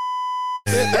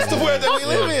 That's the world that we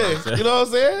live in. You know what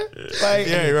I'm saying? Like,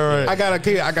 right. I gotta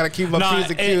keep my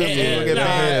P's and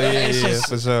Q's.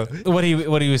 For sure. What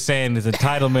he was saying is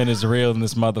entitlement is real in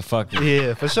this motherfucker.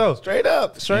 Yeah, for sure. Straight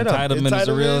up. Entitlement is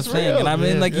a real thing, and I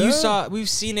mean, like Yeah. we've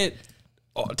seen it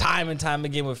time and time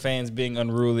again with fans being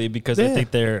unruly because they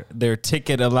think their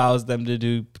ticket allows them to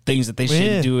do things that they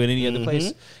shouldn't do in any other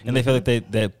place, and they feel like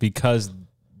that because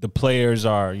the players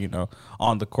are,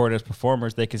 on the court as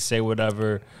performers, they can say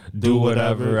whatever, do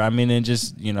whatever. I mean, and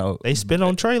just, they spit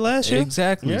on Trey last year.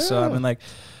 Exactly. Yeah. So I mean, like,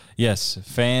 yes,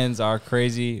 fans are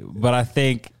crazy, but I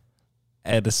think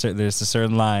there's a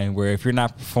certain line where if you're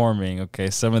not performing, okay,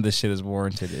 some of this shit is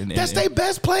warranted. That's their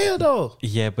best player though.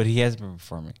 Yeah, but he has been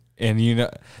performing, and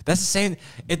that's the same.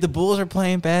 If the Bulls are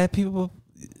playing bad, people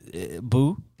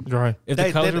boo. Right. If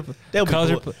the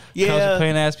Cubs are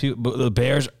playing ass, people.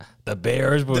 The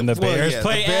Bears when the Bears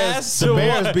play ass, the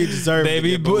Bears be deserving.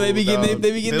 They be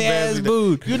getting their ass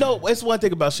booed. You know, it's one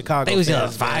thing about Chicago. They was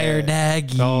yelling fire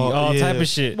Nagy, all type of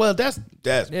shit. Well, that's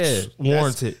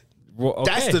warranted. Okay.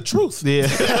 That's the truth. Yeah.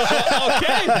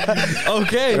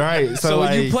 Okay. Right. So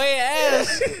when you play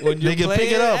ass, when you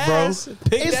pick it up, bro.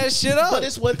 Pick that shit up. But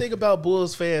it's one thing about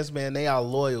Bulls fans, man. They are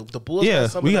loyal. The Bulls,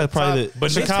 we got probably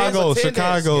but Chicago.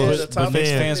 But Knicks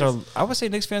fans are. I would say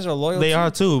Knicks fans are loyal. They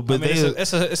are too, but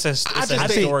it's a I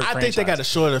think they got a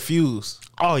shorter fuse.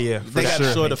 Oh yeah, they got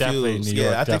a shorter fuse.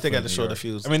 Yeah, I think they got a shorter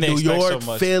fuse. I mean, New York,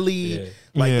 Philly,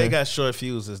 they got short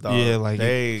fuses, dog. Yeah, like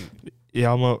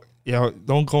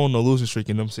don't go on the losing streak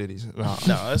in them cities. No,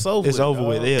 it's over. It's over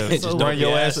with. Yeah, just run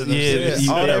your ass. Run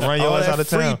your ass out of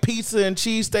town. Free pizza and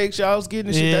cheesesteaks y'all was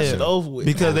getting, shit. That shit over with.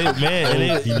 Because they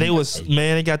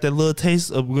they got that little taste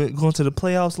of going to the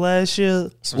playoffs last year.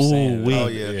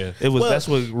 It was that's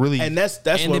what really and that's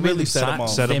what really set them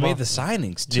off. They made the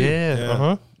signings too.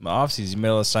 Yeah. Offseason,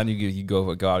 middle of the sign, you go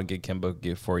out and get Kemba,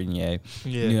 get Fournier.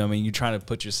 Yeah. You know what I mean? You're trying to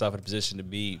put yourself in a position to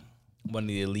be one of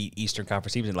the elite Eastern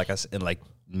Conference teams, and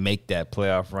make that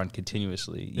playoff run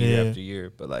continuously year after year.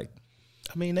 But I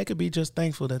mean, they could be just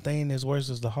thankful that they ain't as worse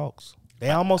as the Hawks. They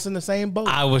almost in the same boat.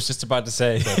 I was just about to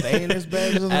say they ain't as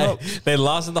bad as the Hawks. They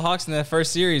lost to the Hawks in that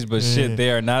first series, but shit, they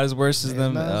are not as worse as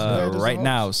them right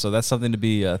now. So that's something to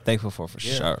be thankful for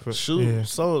sure. Yeah.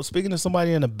 So speaking of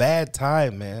somebody in a bad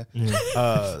time, man,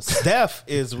 Steph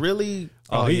is really.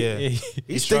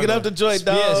 He's sticking up the joint,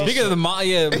 dog. Yeah, speaking of the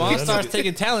Monstars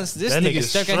taking talents, this nigga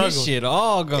Steph got his shit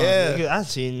all gone. Yeah, I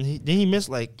seen he missed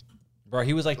bro,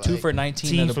 he was 2 for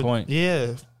 19 at a point.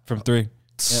 Yeah, from 3.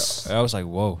 Yeah, I was like,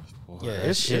 whoa. Yeah,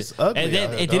 it's ugly. And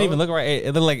then it didn't even look right.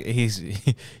 It looked like he's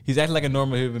acting like a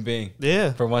normal human being.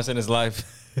 Yeah, for once in his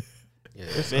life. Yeah,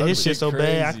 and his shit so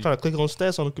bad. I try to click on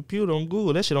stats on the computer on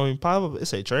Google. That shit don't even pop up. It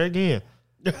say try again.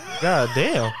 God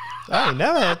damn, I ain't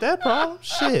never had that problem.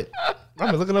 Shit,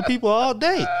 I've been looking up people all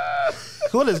day.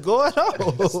 What is going on?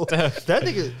 That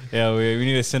nigga. Yeah, we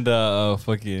need to send a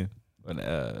fucking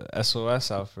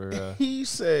SOS out for. He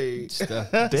say,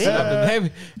 stuff. Damn,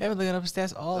 I've been looking up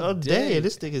stats all day.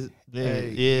 This nigga,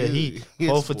 he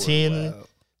 4 for 10,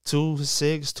 2 for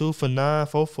 6, 2 for 9,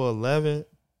 4 for 11,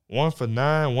 1 for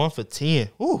 9, 1 for 10.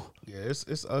 Ooh, yeah,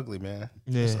 it's ugly, man.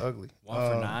 Yeah. It's ugly.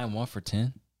 1 for 9, 1 for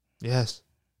 10. Yes.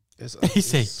 He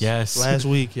said yes. Last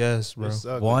week, yes, bro.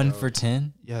 Ugly, 1 for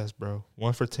 10? Yes, bro.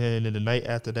 1 for 10. And then the night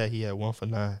after that, he had 1 for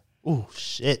 9. Ooh,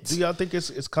 shit. Do y'all think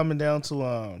it's coming down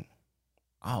to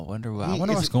I wonder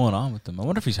what's going on with him. I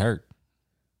wonder if he's hurt.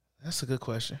 That's a good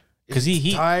question. Because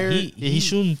he tired. He's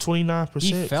shooting 29%.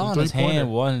 He fell on his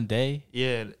hand one day.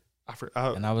 Yeah.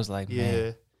 And I was like,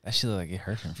 man. That shit look like it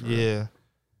hurt him. For real. Yeah.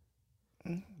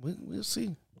 We'll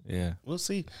see. Yeah. We'll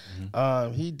see.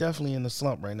 He definitely in the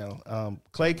slump right now.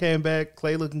 Clay came back.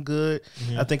 Clay looking good.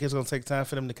 I think it's going to take time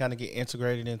for them to kind of get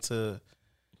integrated into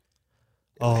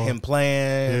him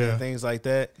playing and things like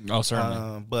that. Oh,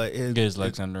 certainly. But get his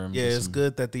legs under him. Yeah, it's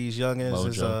good that these youngins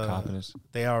is confidence.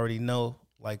 They already know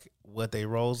like what their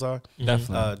roles are.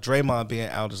 Definitely. Draymond being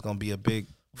out is going to be a big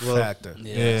factor.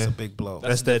 Yeah. It's a big blow.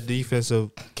 That's that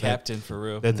defensive captain for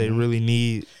real that they really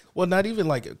need. Well, not even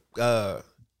like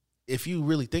if you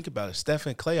really think about it, Steph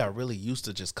and Clay are really used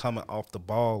to just coming off the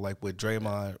ball, like with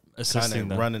Draymond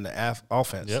kind of running the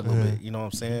offense a little bit. You know what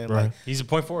I'm saying? Right. Like he's a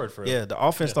point forward for it. Yeah, the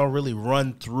offense don't really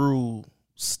run through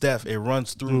Steph. It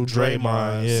runs through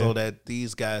Draymond so that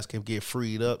these guys can get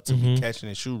freed up to be catching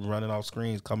and shooting, running off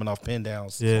screens, coming off pin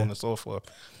downs, so on and so forth.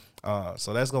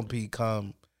 So that's gonna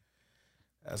become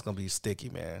sticky,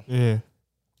 man. Yeah,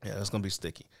 that's gonna be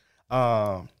sticky.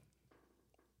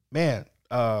 Man,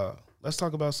 let's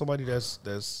talk about somebody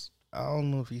that's I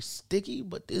don't know if he's sticky,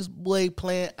 but this boy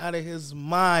playing out of his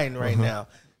mind right now.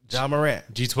 Ja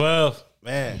Morant. G12.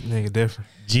 Man. Nigga different.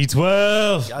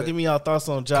 G12. Y'all give me y'all thoughts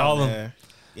on Ja, man.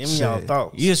 Give me y'all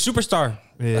thoughts. He's a superstar.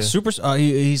 Yeah.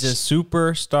 He's a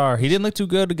superstar. He didn't look too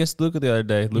good against Luka the other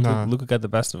day. Luka got the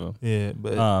best of him.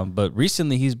 Yeah, but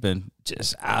recently he's been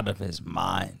just out of his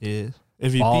mind. Yeah.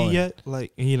 MVP Balling. yet?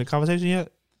 Like, he in the conversation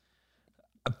yet?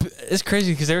 It's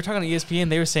crazy because they were talking to ESPN.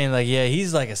 They were saying like, yeah,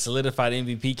 he's like a solidified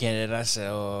MVP candidate. And I said,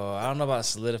 oh, I don't know about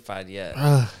solidified yet.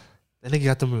 That nigga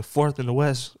got them in fourth in the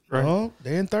West, right?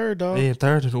 They in third, dog. They in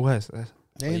third in the West.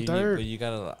 They in third. But you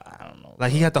gotta, I don't know.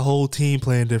 Like, he got the whole team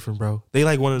playing different, bro. They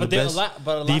like one of the best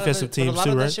defensive teams, but a lot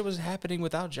too, of right? that shit was happening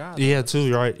without Ja. Yeah, too.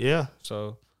 You're right. Yeah.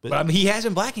 So, but I mean, he has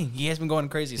been blacking. He has been going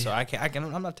crazy. So I'm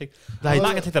not gonna take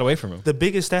that away from him. The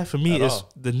biggest stat for me At is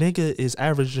all. the nigga is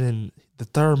averaging the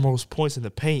third most points in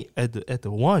the paint at the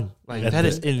one. Like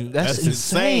that's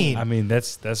insane. I mean,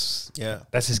 that's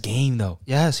his game though.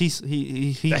 Yes, he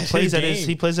plays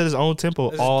at his own tempo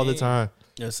That's all his the game. time.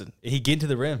 Listen, He get to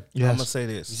the rim. Yes. I'm gonna say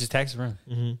this. He just attacks the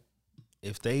rim.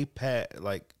 If they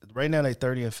like right now they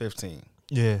 30-15.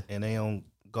 Yeah. And they on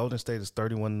Golden State is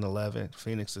 31-11.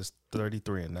 Phoenix is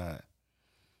 33-9.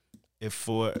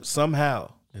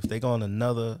 If they go on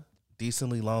another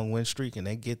decently long win streak and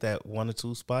they get that 1 or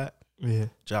 2 spot,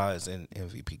 Ja is in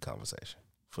MVP conversation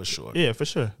for sure. Yeah, for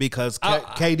sure. Because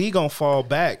KD gonna fall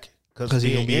back because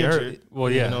he gonna be injured. hurt. Well,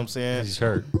 yeah, you know what I'm saying. He's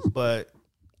hurt. But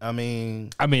I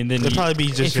mean, then it'll probably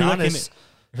be just Giannis.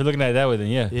 If you're looking at it that way, then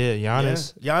yeah,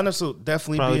 Giannis. Giannis will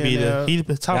definitely Probably be in there. He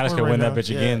the top Giannis one can right win now. that bitch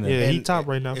again. Then. Yeah, he And top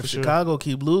right now if for sure. Chicago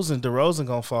keep losing, DeRozan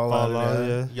gonna fall out Fall of out,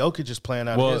 there. Jokic just playing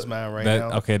out of his mind right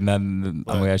now. Okay, now I'm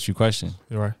gonna ask you a question.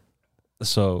 You're right.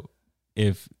 So,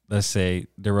 if let's say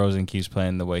DeRozan keeps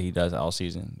playing the way he does all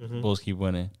season, Bulls keep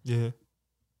winning. Yeah.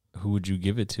 Who would you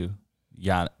give it to?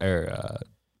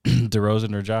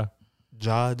 DeRozan or Ja?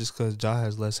 Ja, just because Ja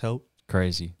has less help.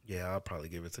 Crazy. Yeah, I'll probably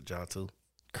give it to Ja too.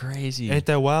 Crazy. Ain't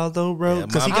that wild though, bro?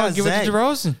 Because he I got would give it Zach. to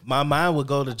DeRozan. My mind would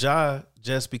go to Ja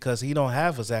just because he don't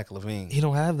have a Zach LaVine. He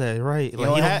don't have that, right? He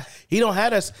don't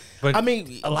have that. But I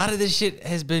mean, a lot of this shit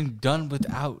has been done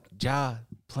without Ja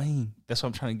playing. That's what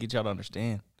I'm trying to get y'all to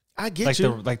understand. I get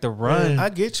you. The run. I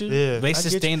get you. Yeah. They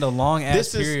sustained a long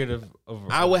ass period of.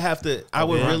 I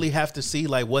would really have to see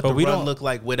like what But the we run don't- looked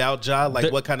like without Ja,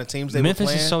 like what kind of teams they Memphis were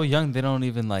playing. is so young; they don't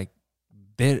even like.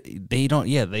 They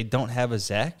don't have a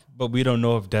Zach, but we don't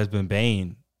know if Desmond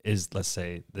Bane is, let's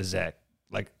say, the Zach.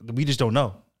 Like we just don't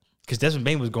know because Desmond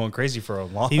Bane was going crazy for a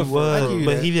long. He was,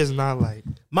 but that. he does not like.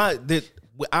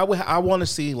 I want to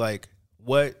see like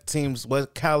what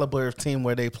caliber of team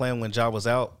were they playing when Ja was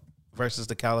out versus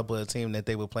the caliber of team that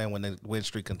they were playing when the win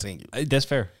streak continued. That's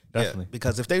fair, definitely. Yeah,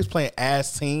 because if they was playing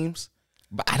ass teams,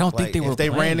 but I don't think they were. If they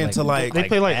playing ran into like they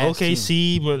play like ass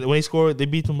OKC, but when they scored, they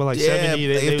beat them by like 70.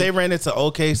 If they ran into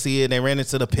OKC and they ran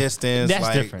into the Pistons, That's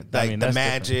like, different. Like I mean, the that's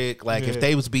Magic, like if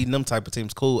they was beating them type of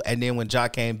teams, cool. And then when Ja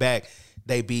came back,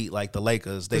 they beat like the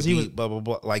Lakers. They beat blah blah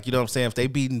blah. Like you know what I'm saying? If they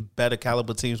beating better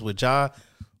caliber teams with Ja,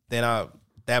 then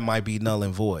that might be null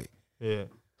and void. Yeah,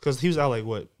 because he was out like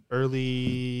what,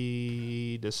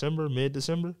 early December, mid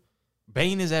December.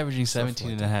 Bane is averaging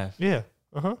 17 and a half. Yeah,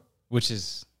 which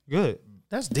is good.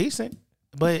 That's decent,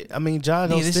 but I mean, Ja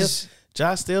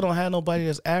still don't have nobody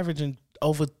that's averaging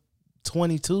over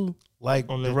 22 like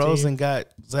On that DeRozan team. got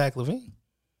Zach LaVine.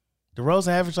 DeRozan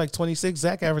averaged like 26.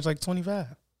 Zach averaged like 25.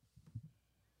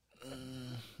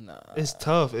 It's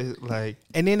tough. It's like,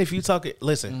 and then if you talk,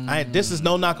 listen, this is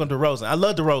no knock on DeRozan. I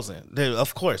love DeRozan.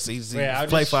 Of course, he's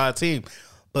played for our team,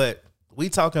 but we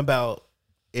talking about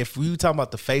if we talking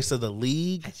about the face of the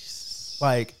league,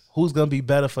 like who's gonna be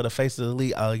better for the face of the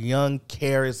league? A young,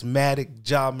 charismatic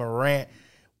Ja Morant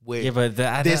with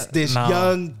this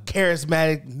young,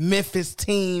 charismatic Memphis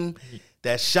team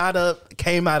that shot up,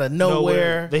 came out of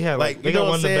nowhere. They had they got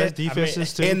one of the best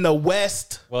defenses too in the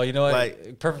West. Well, you know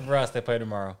what? Perfect for us. They play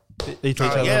tomorrow. They play each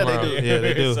other tomorrow. They do. Yeah,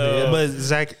 they do. So- But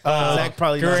Zach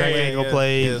probably Zach not ain't gonna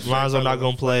play. Yeah, Lonzo not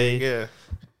gonna play. Yeah.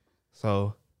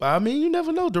 So, But I mean, you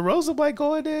never know. DeRozan might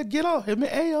go in there and get off him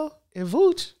and Ayo and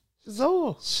Vooch. It's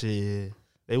on. shit.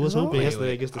 They was hoping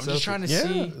yesterday against the I'm Celtics. just trying to Yeah,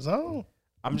 see. it's on.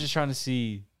 I'm just trying to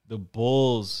see the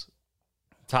Bulls'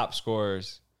 top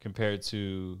scorers compared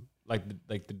to like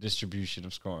the distribution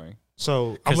of scoring.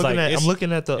 So I'm 'Cause, looking like, at I'm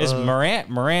looking at the It's Morant.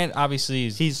 Morant obviously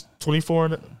is he's 24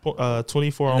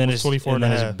 24 and then almost it's 24 and a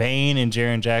then it's half. Bane and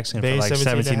Jaren Jackson Bane for like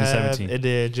 17 and and a half, 17. and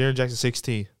then Jaren Jackson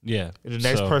 16. Yeah. And the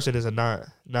next So- person is a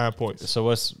 9 points. So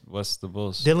what's the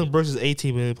Bulls? Dylan Brooks is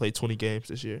 18 and he played 20 games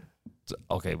this year.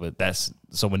 Okay, but that's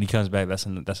so when he comes back, that's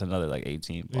another like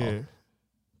 18 ball. Yeah.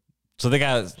 So they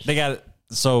got.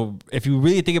 So if you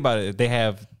really think about it, they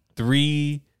have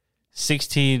 3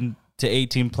 16 to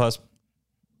 18 plus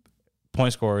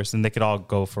point scorers, and they could all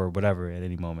go for whatever at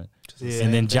any moment. Yeah.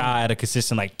 And then Ja at a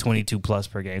consistent like 22 plus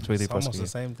per game, 23 It's plus almost per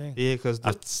the game. same thing. Yeah, because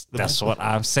That's what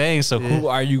I'm saying. So Yeah. who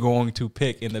are you going to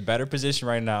pick in the better position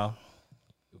right now?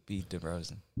 It would be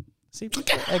DeRozan. See,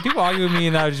 people argue with me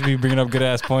and I just be bringing up good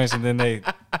ass points, and then they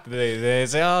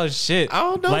say, "Oh shit, I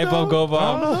don't know. light bulb go I don't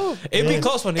bomb." know. It'd be a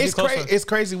close one. It's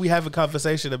crazy. We have a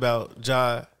conversation about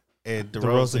Ja and DeRozan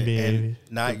DeRozan being and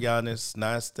not Giannis,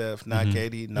 not Steph, not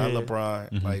KD, not Yeah.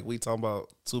 LeBron. Like we talking about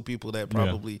two people that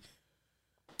probably.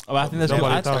 Oh, I think that's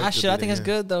Nobody good. thought I it think could be that's there.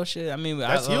 good though. Shit, I mean,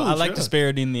 That's I huge, like yeah.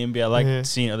 disparity in the NBA. I like Yeah.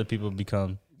 seeing other people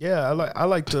become. Yeah, I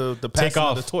like the passing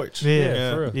off. of the torch.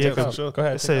 Yeah, for real. Yeah, for 'cause sure. Go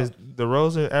ahead. it says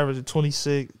DeRozan averaging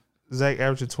 26, Zach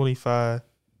averaging 25,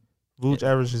 Vooch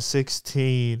averaging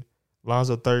 16,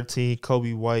 Lonzo 13,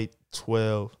 Kobe White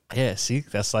 12. Yeah, see,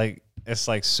 that's like it's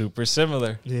like super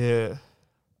similar. Yeah.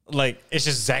 Like it's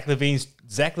just Zach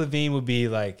Levine would be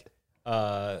like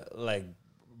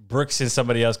Brooks and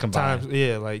somebody else combined. Times.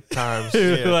 like so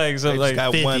They just like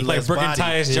got 50. one like less Brooke and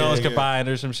body. Tyus Jones Yeah. combined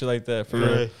or some shit like that. For Yeah.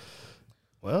 real.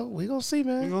 Well, we gonna see,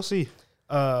 man. We gonna see.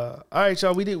 All right,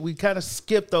 y'all. We kind of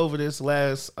skipped over this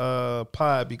last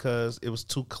pod because it was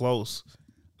too close.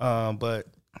 But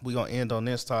we gonna end on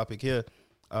this topic here.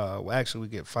 Well, actually, we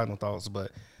get final thoughts,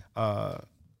 but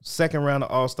second round of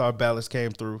All-Star ballots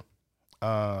came through.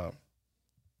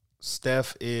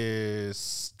 Steph is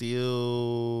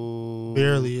still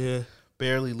Barely,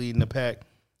 barely leading the pack.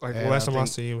 Like And last I time I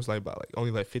think- seen it was like about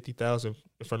only 50,000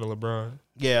 in front of LeBron.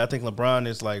 Yeah, I think LeBron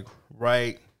is like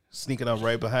sneaking up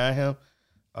right behind him.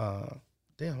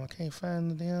 Damn, I can't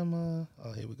find the damn.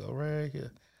 Oh, here we go, right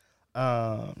here.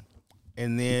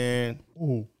 And then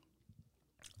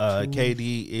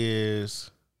KD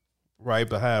is right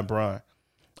behind Bron.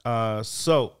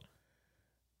 So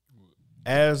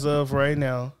as of right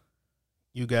now,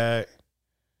 you got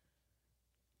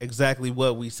exactly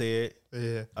what we said.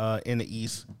 Yeah. In the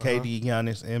East, KD,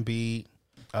 Giannis, Embiid,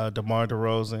 DeMar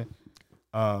DeRozan.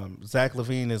 Zach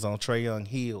LaVine is on Trae Young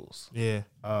heels. Yeah.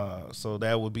 So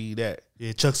that would be that.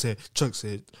 Yeah, Chuck said,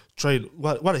 Trey,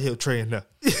 why the hell Trey in there?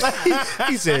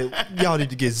 He said, y'all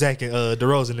need to get Zach and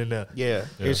DeRozan in there. Yeah,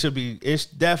 it should be. It's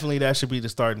definitely that should be the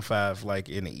starting five, like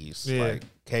in the East, Yeah. like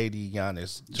KD,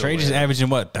 Giannis, Trey just averaging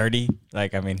what 30?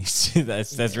 Like I mean,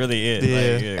 that's really it.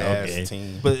 Yeah. Like, ass okay.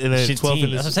 team. But in that Shit 12 team.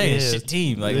 in That's what I'm saying. Shit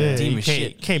team. Like team you is can't,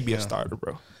 shit. Can't be a starter,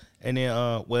 bro. And then,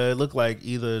 well, it looked like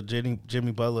either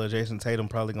Jimmy Butler or Jason Tatum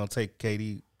probably gonna take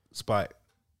KD spot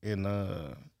in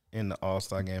the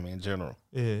All-Star game in general.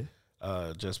 Yeah.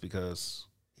 Just because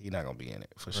he's not gonna be in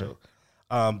it for sure.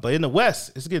 But in the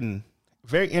West, it's getting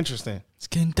very interesting. It's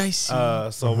getting dicey.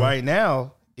 So right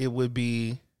now it would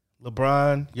be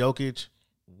LeBron, Jokic,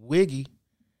 Wiggy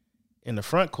in the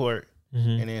front court,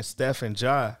 and then Steph and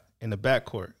Ja in the back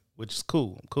court, which is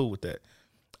cool. I'm cool with that.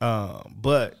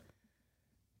 But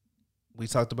we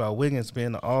talked about Wiggins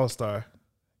being the All-Star.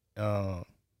 I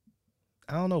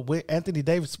don't know. Anthony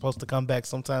Davis is supposed to come back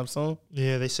sometime soon.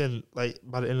 Yeah, they said like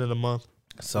by the end of the month.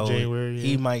 So January,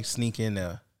 he yeah. might sneak in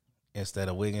there instead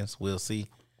of Wiggins. We'll see.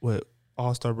 What?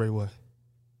 All-Star break what?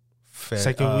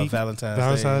 Second week?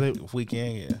 Valentine's Day? Day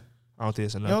weekend, yeah. I don't think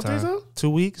it's enough You don't time. think so? 2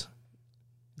 weeks?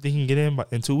 Think he can get in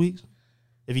in 2 weeks?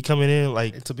 If he coming in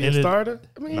like To be a in the- starter?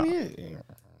 I mean, Nah. yeah. You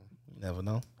never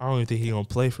know. I don't even think he gonna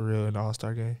play for real in the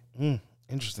All-Star game.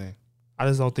 Interesting. I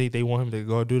just don't think they want him to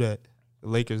go do that. The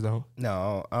Lakers don't.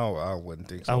 No, I wouldn't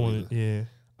think so. I wouldn't. either.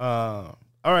 Yeah.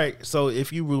 All right. So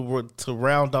if you were to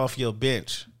round off your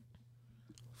bench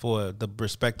for the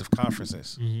respective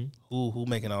conferences, who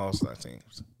making All-Star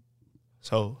teams?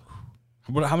 So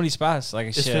How many spots? Like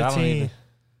it's shit, I don't 15. even.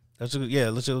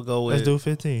 Let's just go with Let's do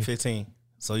 15. 15.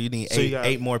 So you need So you got-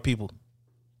 8 more people.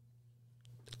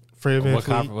 Fred Van What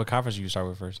Fleet. conference do you start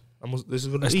with first? This is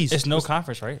what the East. It's no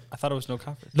conference, right? I thought it was no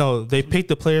conference. No, they pick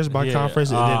the players by Yeah. conference,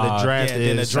 and then the draft Yeah,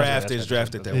 then the is draft is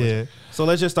drafted that way. Yeah, So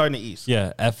let's just start in the East.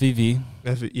 Yeah, FVV.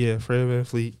 yeah. Fred Van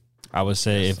Fleet. I would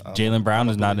say Yes, if Jalen Brown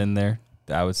is not in there,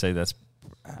 I would say that's.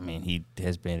 I mean, he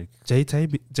has been.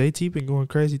 JT been going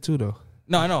crazy too, though.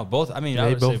 No, I know both. I mean, Yeah, I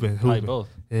they would both say been probably hooping. both.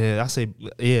 Yeah, I say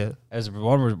yeah. As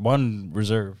one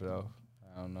reserve though.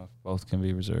 I don't know if both can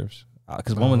be reserves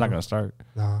because one was not going to start.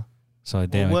 Nah. So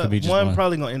damn, Well, it could be just one one.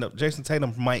 probably gonna end up. Jason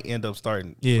Tatum might end up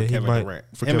starting. Yeah, for he Kevin might Durant.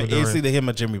 for Him- Kevin It's Durant. either him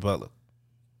or Jimmy Butler.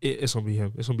 It's gonna be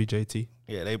him. It's gonna be JT.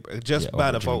 Yeah, they just Yeah, by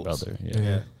over the Jimmy votes. Butler, Yeah.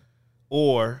 yeah.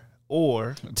 Or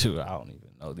Dude, I don't even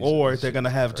know. These or are they're gonna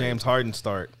have James Harden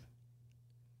start,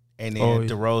 and then Oh, yeah.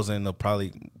 DeRozan will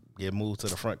probably get moved to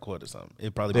the front court or something.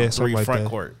 It'd probably be Yeah, 3 something like front that.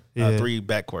 court, Yeah. 3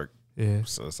 back court. Yeah.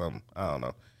 So something I don't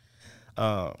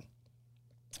know.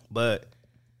 But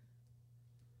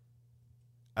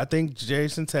I think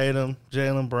Jason Tatum,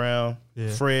 Jaylen Brown,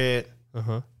 Yeah. Fred,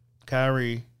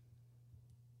 Kyrie,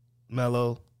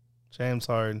 Melo, James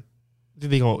Harden.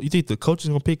 You think the coach is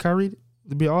gonna pick Kyrie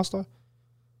to be an All-Star?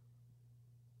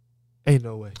 Ain't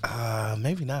no way.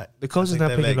 Maybe not. The coach is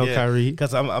not picking no Kyrie.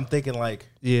 Because I'm thinking like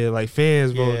like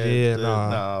fans vote. Yeah,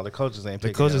 nah, the coaches ain't The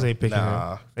picking coaches him. ain't picking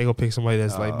Nah. him. They gonna pick somebody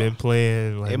that's like Nah. been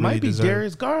playing. Like It really might be deserve.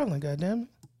 Darius Garland, goddammit.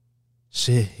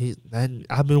 Shit,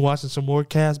 I've been watching some more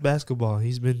Cavs basketball.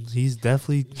 He's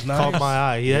definitely caught my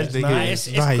eye. Yeah, That it's nigga nice.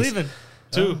 is It's Cleveland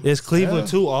too. It's Cleveland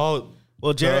Yeah. too. All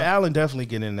Well, Jared Allen definitely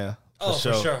get in there. Oh,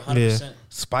 for sure, Yeah. 100%.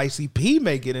 Spicy P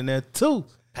may get in there too.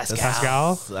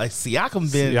 Pascal. Like Siakam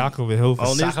been Siakam been hooping.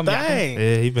 on this Siakam, thing.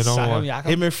 Yeah, he been on one.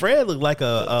 Him and Fred look like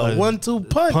a 1-2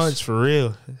 punch. For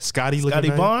real. Scotty Scotty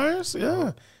looking Barnes,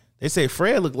 yeah. They say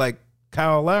Fred looked like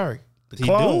Kyle Lowry. The He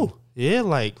clone. do. Yeah,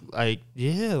 like That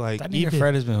nigga even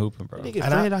Fred has been hooping, bro. nigga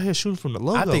And Fred out here shooting from the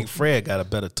logo. I think Fred got a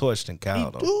better torch than Kyle.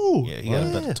 He though. do. Yeah, he got a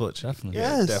Yeah. better torch. Definitely.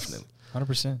 Yeah, Yes. definitely.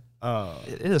 100%.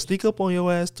 It'll sneak up on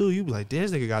your ass too. You be like, damn,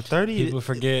 this nigga got 30. People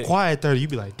forget. Quiet 30. You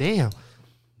be like, damn.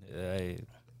 Hey,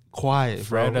 Quiet,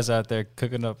 Fred bro. was out there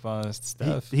cooking up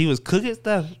stuff. He was cooking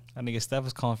stuff. That nigga Steph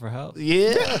was calling for help.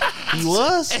 Yeah, he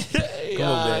was. Come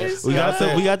on, man.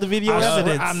 We got the video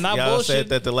evidence. I'm not Y'all said bullshit.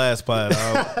 that the last pod.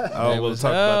 I don't want to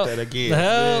talk about that again.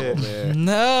 Help. Yeah, man.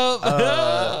 No.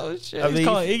 Oh, shit. I He's mean-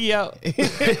 calling Iggy out.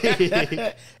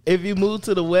 If you move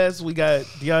to the West, we got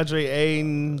DeAndre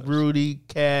Ayton, Rudy,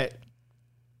 Cat,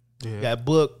 Yeah. got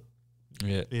Book,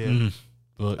 Yeah. Yeah.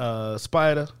 Book.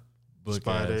 Spider,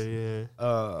 Spider,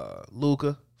 yeah. Luca,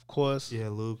 of course. Yeah,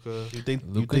 Luca. You think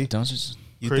Luka Doncic.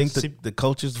 you Chris- think the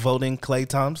coaches voting Klay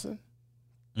Thompson?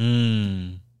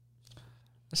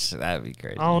 That'd be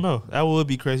crazy. I don't know. That would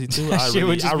be crazy too. Shit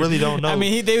would just I be- really don't know. I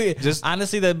mean, they Just-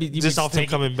 honestly that'd be just off him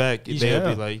coming back, they Yeah.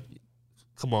 would be like,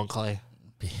 come on, Clay.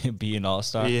 be an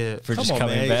all-star. Yeah. for Come just on,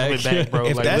 coming man. back. Coming back, bro.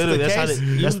 If Like, that's literally, the that's how case, they-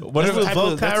 that's what if the we type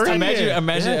vote of- that's the Kyrie? type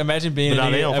of- Imagine being But nah,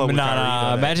 they don't fuck with Kyrie, you know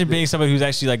that. imagine being somebody who's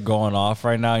actually like going off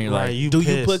right now. And you're Right, like, you Do you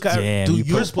pissed. put Kyrie? Damn, do you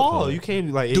you Chris put, Paul? You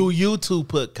can't like. do you two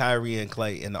put Kyrie and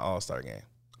Klay in the All-Star game?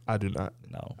 I do not.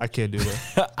 no, I can't do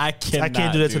that. I can't. I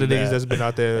can't do that to the niggas that's been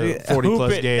out there 40 plus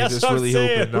Hooping. games. That's That's what I'm really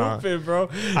saying, hooping. Nah. hooping, bro.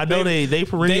 I know they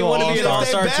perennial wanna be an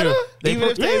all-star. all-star too. Even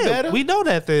if they better? We know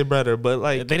that they're better, but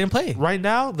like They didn't play. right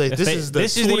now, this is the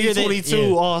this is the year they- 2022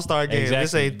 yeah. All-Star game.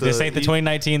 Exactly. This ain't the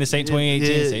 2019. This ain't 2018.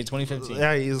 Yeah. This ain't 2015.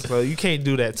 Yeah, so you can't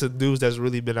do that to dudes that's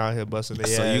really been out here busting their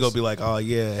So ass. you gonna be like, oh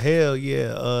yeah, hell yeah,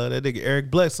 that nigga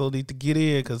Eric Bledsoe need to get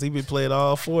in because he been playing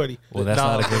all 40. Well, that's No.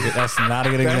 not a good. That's not a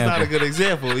good that's example. not a good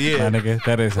example. Yeah, That nigga,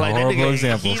 that is a like that horrible nigga,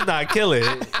 example. he's not killing.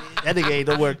 That nigga ain't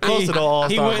nowhere close to the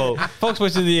All-Star went, vote. Folks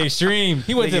went to the extreme.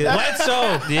 He went to Nigga.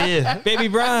 Bledsoe, Yeah, Baby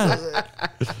Brown.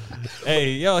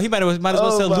 Hey, yo, he might as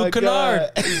well say Luke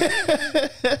Kennard.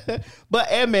 But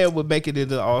Ant-Man would make it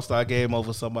into the All-Star game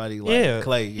over somebody like Yeah.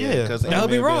 Clay. Yeah, Yeah. because That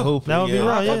would be wrong. That would be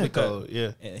wrong, yeah.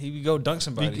 Yeah. Yeah, he would go dunk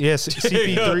somebody. yeah.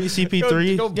 CP3,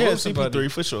 CP3. Go blow Yeah, somebody.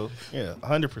 CP3 for sure. Yeah,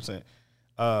 100%.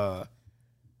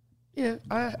 Yeah,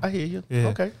 I hear you. Yeah.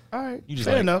 Okay, all right. You just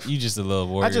Fair like, enough. You just a little I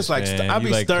Warriors just like fan. I You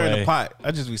be like stirring Clay. the pot.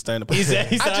 I just be stirring the pot. He said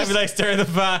I I'd be like stirring the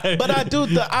fire. But I do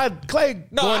Clay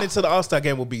No, going into the All-Star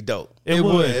game would be dope. It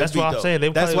would. It'd That's be what I'm dope. saying. They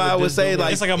That's probably why I would would just say do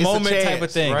like It's like a a moment chance. type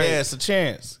of thing. Right. Right. Yeah, it's a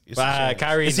chance. It's a Bye, chance.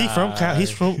 Kyrie. Is he from? nah. He's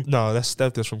from? No, that's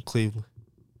Steph. That's from Cleveland.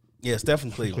 Yeah, Steph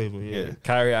from Cleveland. Cleveland, yeah.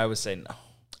 Kyrie, I would say no.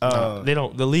 They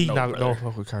don't. The league no, don't brother.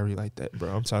 fuck with Kyrie like that, bro.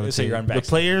 I'm trying They to say say you're on the back.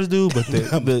 players do, but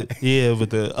but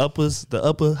the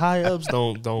upper high ups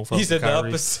don't fuck He with said the Kyrie.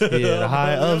 uppers. Yeah, the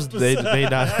high ups they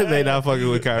not fucking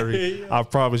with Kyrie. I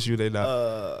promise you they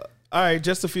not. All right,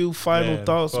 just a few final Man,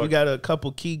 thoughts. fuck. We got a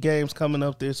couple key games coming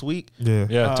up this week. Yeah.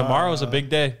 Yeah, tomorrow's a big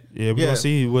day. Yeah, we're gonna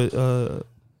see what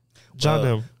John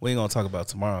them. We ain't gonna talk about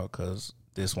tomorrow because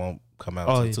this won't come out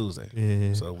Oh, until yeah. Tuesday.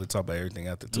 Yeah. So we'll talk about everything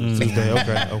after Tuesday.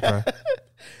 Tuesday. Okay.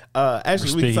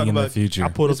 Actually, we can Speaking talk in the about future. I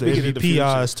pulled up the Speaking of the MVP future.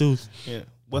 odds too. Yeah.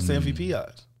 What's the MVP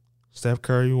odds? Steph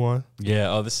Curry won. Yeah.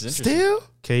 Oh, this is interesting. Still?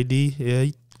 KD,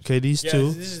 yeah, KD's Yeah,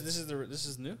 2. this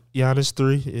is new. Giannis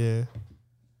 3, yeah.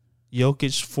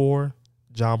 Jokic 4,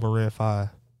 John Morant 5.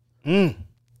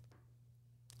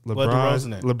 What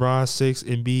DeRozan at? LeBron 6,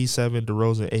 Embiid 7,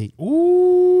 DeRozan 8.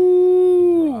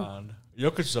 Ooh.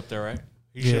 Jokic is up there, right?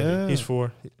 Yeah. He's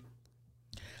 4.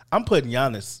 I'm putting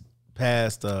Giannis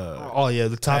past Oh yeah,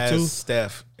 the top past 2.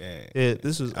 Steph. And, Yeah,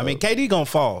 this is. I mean, KD gonna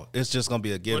fall. It's just gonna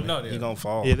be a given. Well, no, yeah. He gonna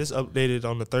fall. yeah, this updated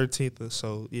on the 13th.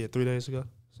 So yeah, 3 days ago.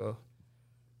 So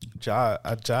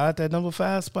I jawed that number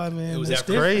 5 spot, man. It was It's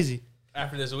after- different. crazy.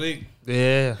 After this week.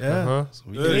 Yeah. Yeah. Uh-huh. So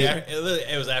we Literally, did.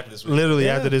 it was after this week. Literally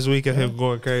Yeah. after this week of him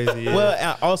going crazy. Yeah. Well,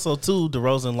 and also too,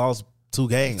 DeRozan lost 2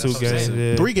 games. 2 games.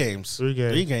 Yeah. 3 games. 3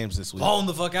 games. 3 games this week. Blown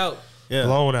the fuck out. Yeah.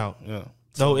 Blown out. Yeah.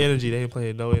 No energy. They ain't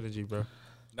playing no energy, bro.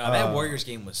 Nah, that Warriors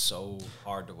game was so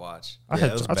hard to watch. I Yeah,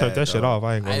 it was turned bad, that shit though. off.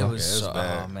 I ain't gonna It lie. was, it was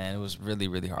bad. oh man, it was really,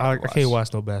 really hard. I to watch. can't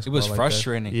watch no basketball. It was like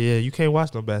frustrating. That. Yeah, you can't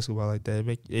watch no basketball like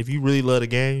that. If you really love the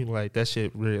game, like that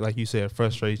shit really, like you said,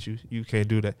 frustrates you. You can't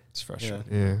do that. It's frustrating.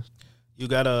 Yeah. You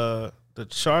got the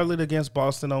Charlotte against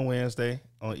Boston on Wednesday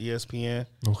on ESPN.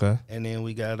 Okay. And then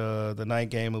we got the night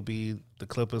game will be the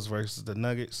Clippers versus the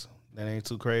Nuggets. That ain't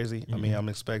too crazy. I mean, I'm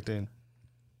expecting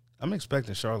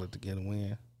Charlotte to get a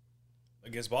win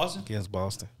Against Boston? against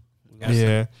Boston.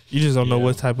 Yeah. You just don't know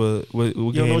what type of what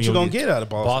You don't game know what you're you'll gonna get out of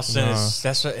Boston. Boston is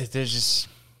that's what there's just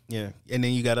Yeah. And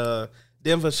then you got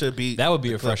Denver should be that would be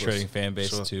the a Clippers. frustrating fan base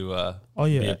Sure. to Oh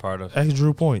yeah. be a part of. X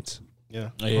Drew points. Yeah.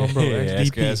 Yeah, Oh, bro, yeah,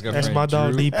 X DP. That's my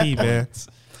dog DP, man.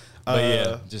 But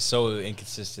yeah, just so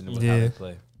inconsistent with how Yeah. they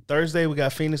play. Thursday we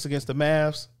got Phoenix against the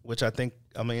Mavs, which I think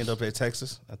I'm gonna end up at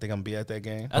Texas. I think I'm gonna be at that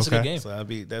game. That's a good game. So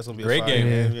that's gonna be Great a fire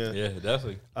game. Yeah. Yeah,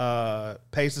 definitely.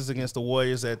 Pacers against the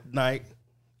Warriors at night.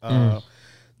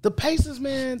 The Pacers,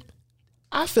 man,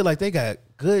 I feel like they got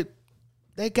good.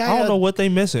 They got. I don't know what they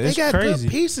missing. They It's got crazy.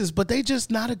 good pieces, but they just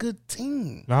not a good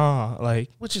team, Nah, like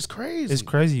which is crazy. it's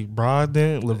crazy.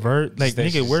 Brogdon, Levert, like Stay-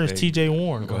 nigga, where's stay- TJ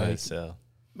Warren? Go Like, ahead, Sal.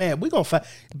 Man, we gonna find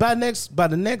by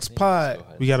the next pod.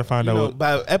 we gotta find You out know, what.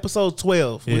 by episode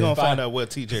 12, Yeah. we're gonna find out where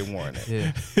TJ Warren at.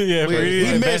 Yeah, Yeah,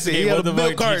 He messy. He had a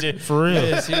milk carton. for real.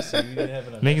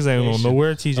 Niggas ain't gonna know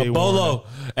where TJ Warren. Bolo.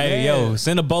 Hey, yo,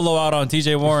 send a bolo out on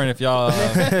TJ Warren if y'all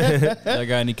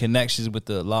got any connections with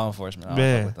the law enforcement. I don't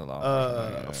Man. fuck with the law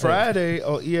enforcement. Friday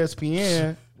on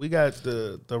ESPN, we got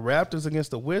the Raptors against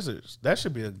the Wizards. That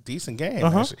should be a decent game.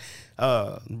 Actually.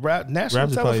 National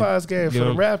Raptors televised game for get the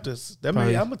on- Raptors. That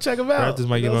probably- I'm gonna check them out. Raptors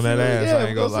might We get gonna on that see what- ass, Yeah, I ain't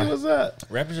we gonna gonna see lie. what's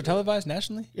up. Rappers are televised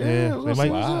nationally? Yeah, Yeah, we're they gonna see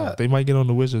might. what's up. They might get on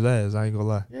the Wizards' ass. I ain't gonna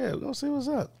lie. Yeah, we're gonna see what's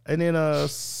up. And then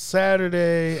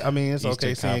Saturday, I mean, it's Eastern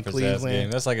okay seeing Conference ass game.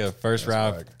 Cleveland. That's like a first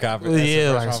round conference. That's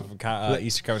Yeah, a like- first round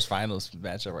Eastern Conference Finals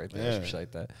matchup right there. Yeah. Some shit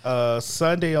like that.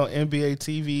 Sunday on NBA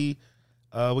TV,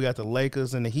 we got the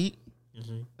Lakers and the Heat.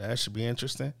 That should be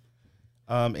interesting.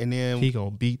 And then He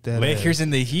gonna beat that. Lakers ass. in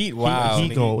the Heat. Wow.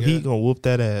 He gonna whoop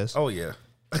that ass. oh yeah,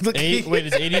 Wait,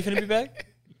 is AD finna be back?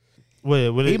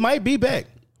 When he might be back.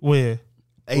 when?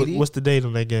 AD? What's the date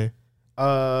on that game?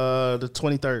 The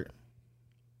 23rd.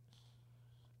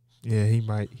 Yeah,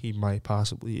 he might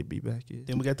possibly be back. Yeah,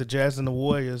 Then we got the Jazz and the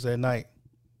Warriors at night.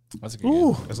 That's a good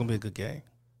game. That's gonna be a good game.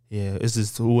 yeah. It's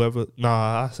just whoever.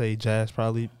 Nah, I say Jazz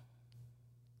probably.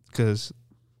 Cause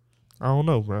I don't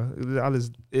know, bro.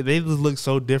 They just look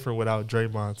so different without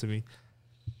Draymond to me.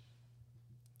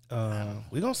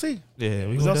 We gonna see. Yeah,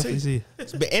 we gonna gonna definitely see.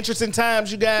 It's been interesting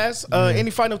times, you guys. Any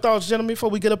final thoughts, gentlemen, before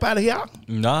we get up out of here?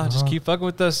 Nah, just keep fucking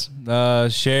with us.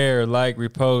 Share, like,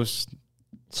 repost,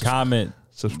 comment.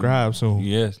 Subscribe soon.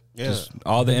 Yeah. Yeah. Just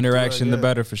all the interaction, Yeah. the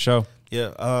better for sure.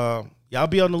 Yeah. Y'all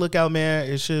be on the lookout, man.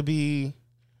 It should be.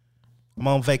 I'm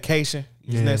on vacation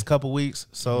these Yeah. next couple weeks,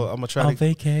 so I'm gonna try to.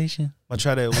 vacation. I'm gonna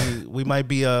try to. We might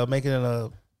be making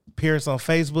an appearance on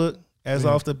Facebook as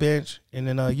off the bench, and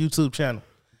then a YouTube channel.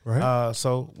 Right.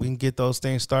 So we can get those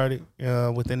things started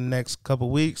within the next couple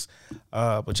weeks.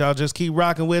 But y'all just keep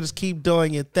rocking with us, keep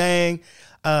doing your thing.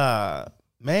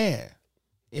 Man,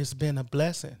 it's been a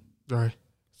blessing. Right.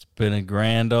 It's been a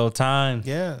grand old time.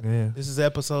 Yeah. Yeah. This is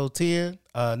episode 10.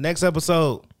 Next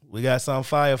episode, we got some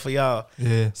fire for y'all.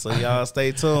 Yeah. So y'all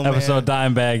stay tuned. Episode man.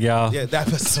 dime bag, y'all. Yeah, that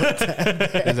episode.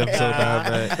 This episode down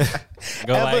back.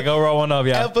 Go roll one up,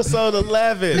 y'all. Episode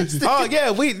 11. Oh yeah,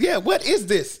 what is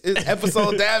this? It's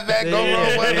episode dive back. Go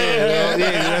roll one up. Yeah,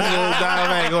 episode dive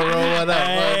back. Go roll one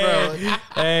up, bro.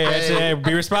 Hey,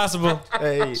 be responsible.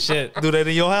 Hey, shit, do that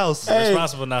in your house.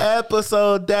 Responsible now.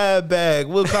 Episode dive back.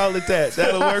 We'll call it that.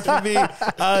 That'll work for me.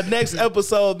 Next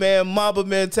episode, man, Mamba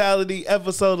Mentality,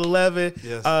 episode 11.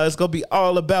 Yes. It's gonna be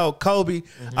all about Kobe.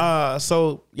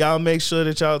 So y'all make sure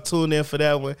that y'all tune in for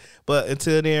that one. But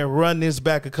until then, run this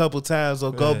back a couple times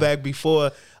or go back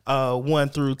before 1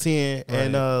 through 10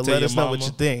 and let us know what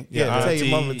you think. Yeah, tell your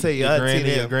mama, tell your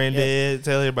auntie, your granddad,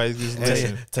 tell everybody just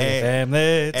listen. Tell your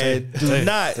family. And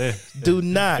do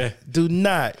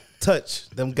not touch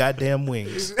them goddamn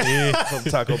wings from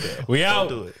Taco Bell. We out.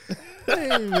 Don't do it. Hey,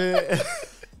 man.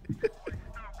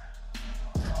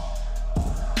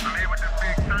 I'm here with the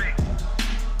big three.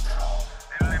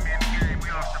 They let me in the game. We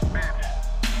off the bench.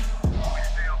 We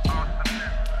still awesome.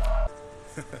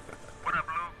 What up,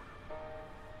 Luke?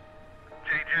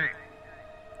 JJ.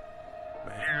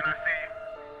 Jaron, I see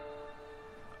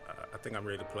you. I think I'm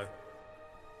ready to play.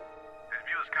 This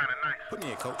view is kind of nice. Put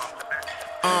me in, coach.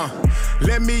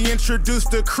 Let me introduce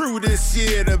the crew this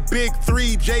year. The big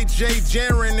three, JJ,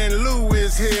 Jaron, and Lou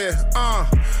is here.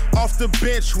 Off the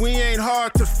bench, we ain't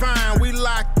hard to find. We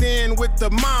locked in with the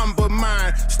Mamba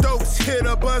mind. Stokes hit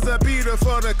a buzzer beater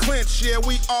for the clinch. Yeah,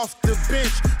 we off the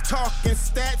bench. Talking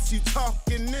stats, you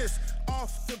talking this.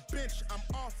 Off the bench, I'm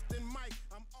Austin Mike.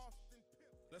 I'm Austin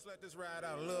Pip. Let's let this ride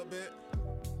out a little bit.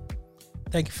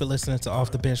 Thank you for listening to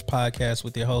Off the Bench Podcast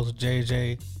with your hosts,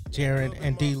 JJ, Jaron,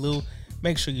 and D. Lou.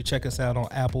 Make sure you check us out on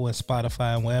Apple and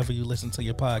Spotify and wherever you listen to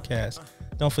your podcast.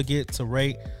 Don't forget to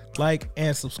rate, like,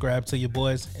 and subscribe to your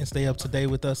boys and stay up to date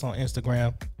with us on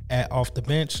Instagram at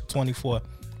OffTheBench24.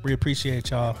 We appreciate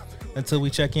y'all. Until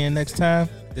we check in next time,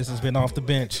 this has been Off the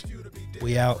Bench.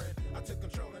 We out.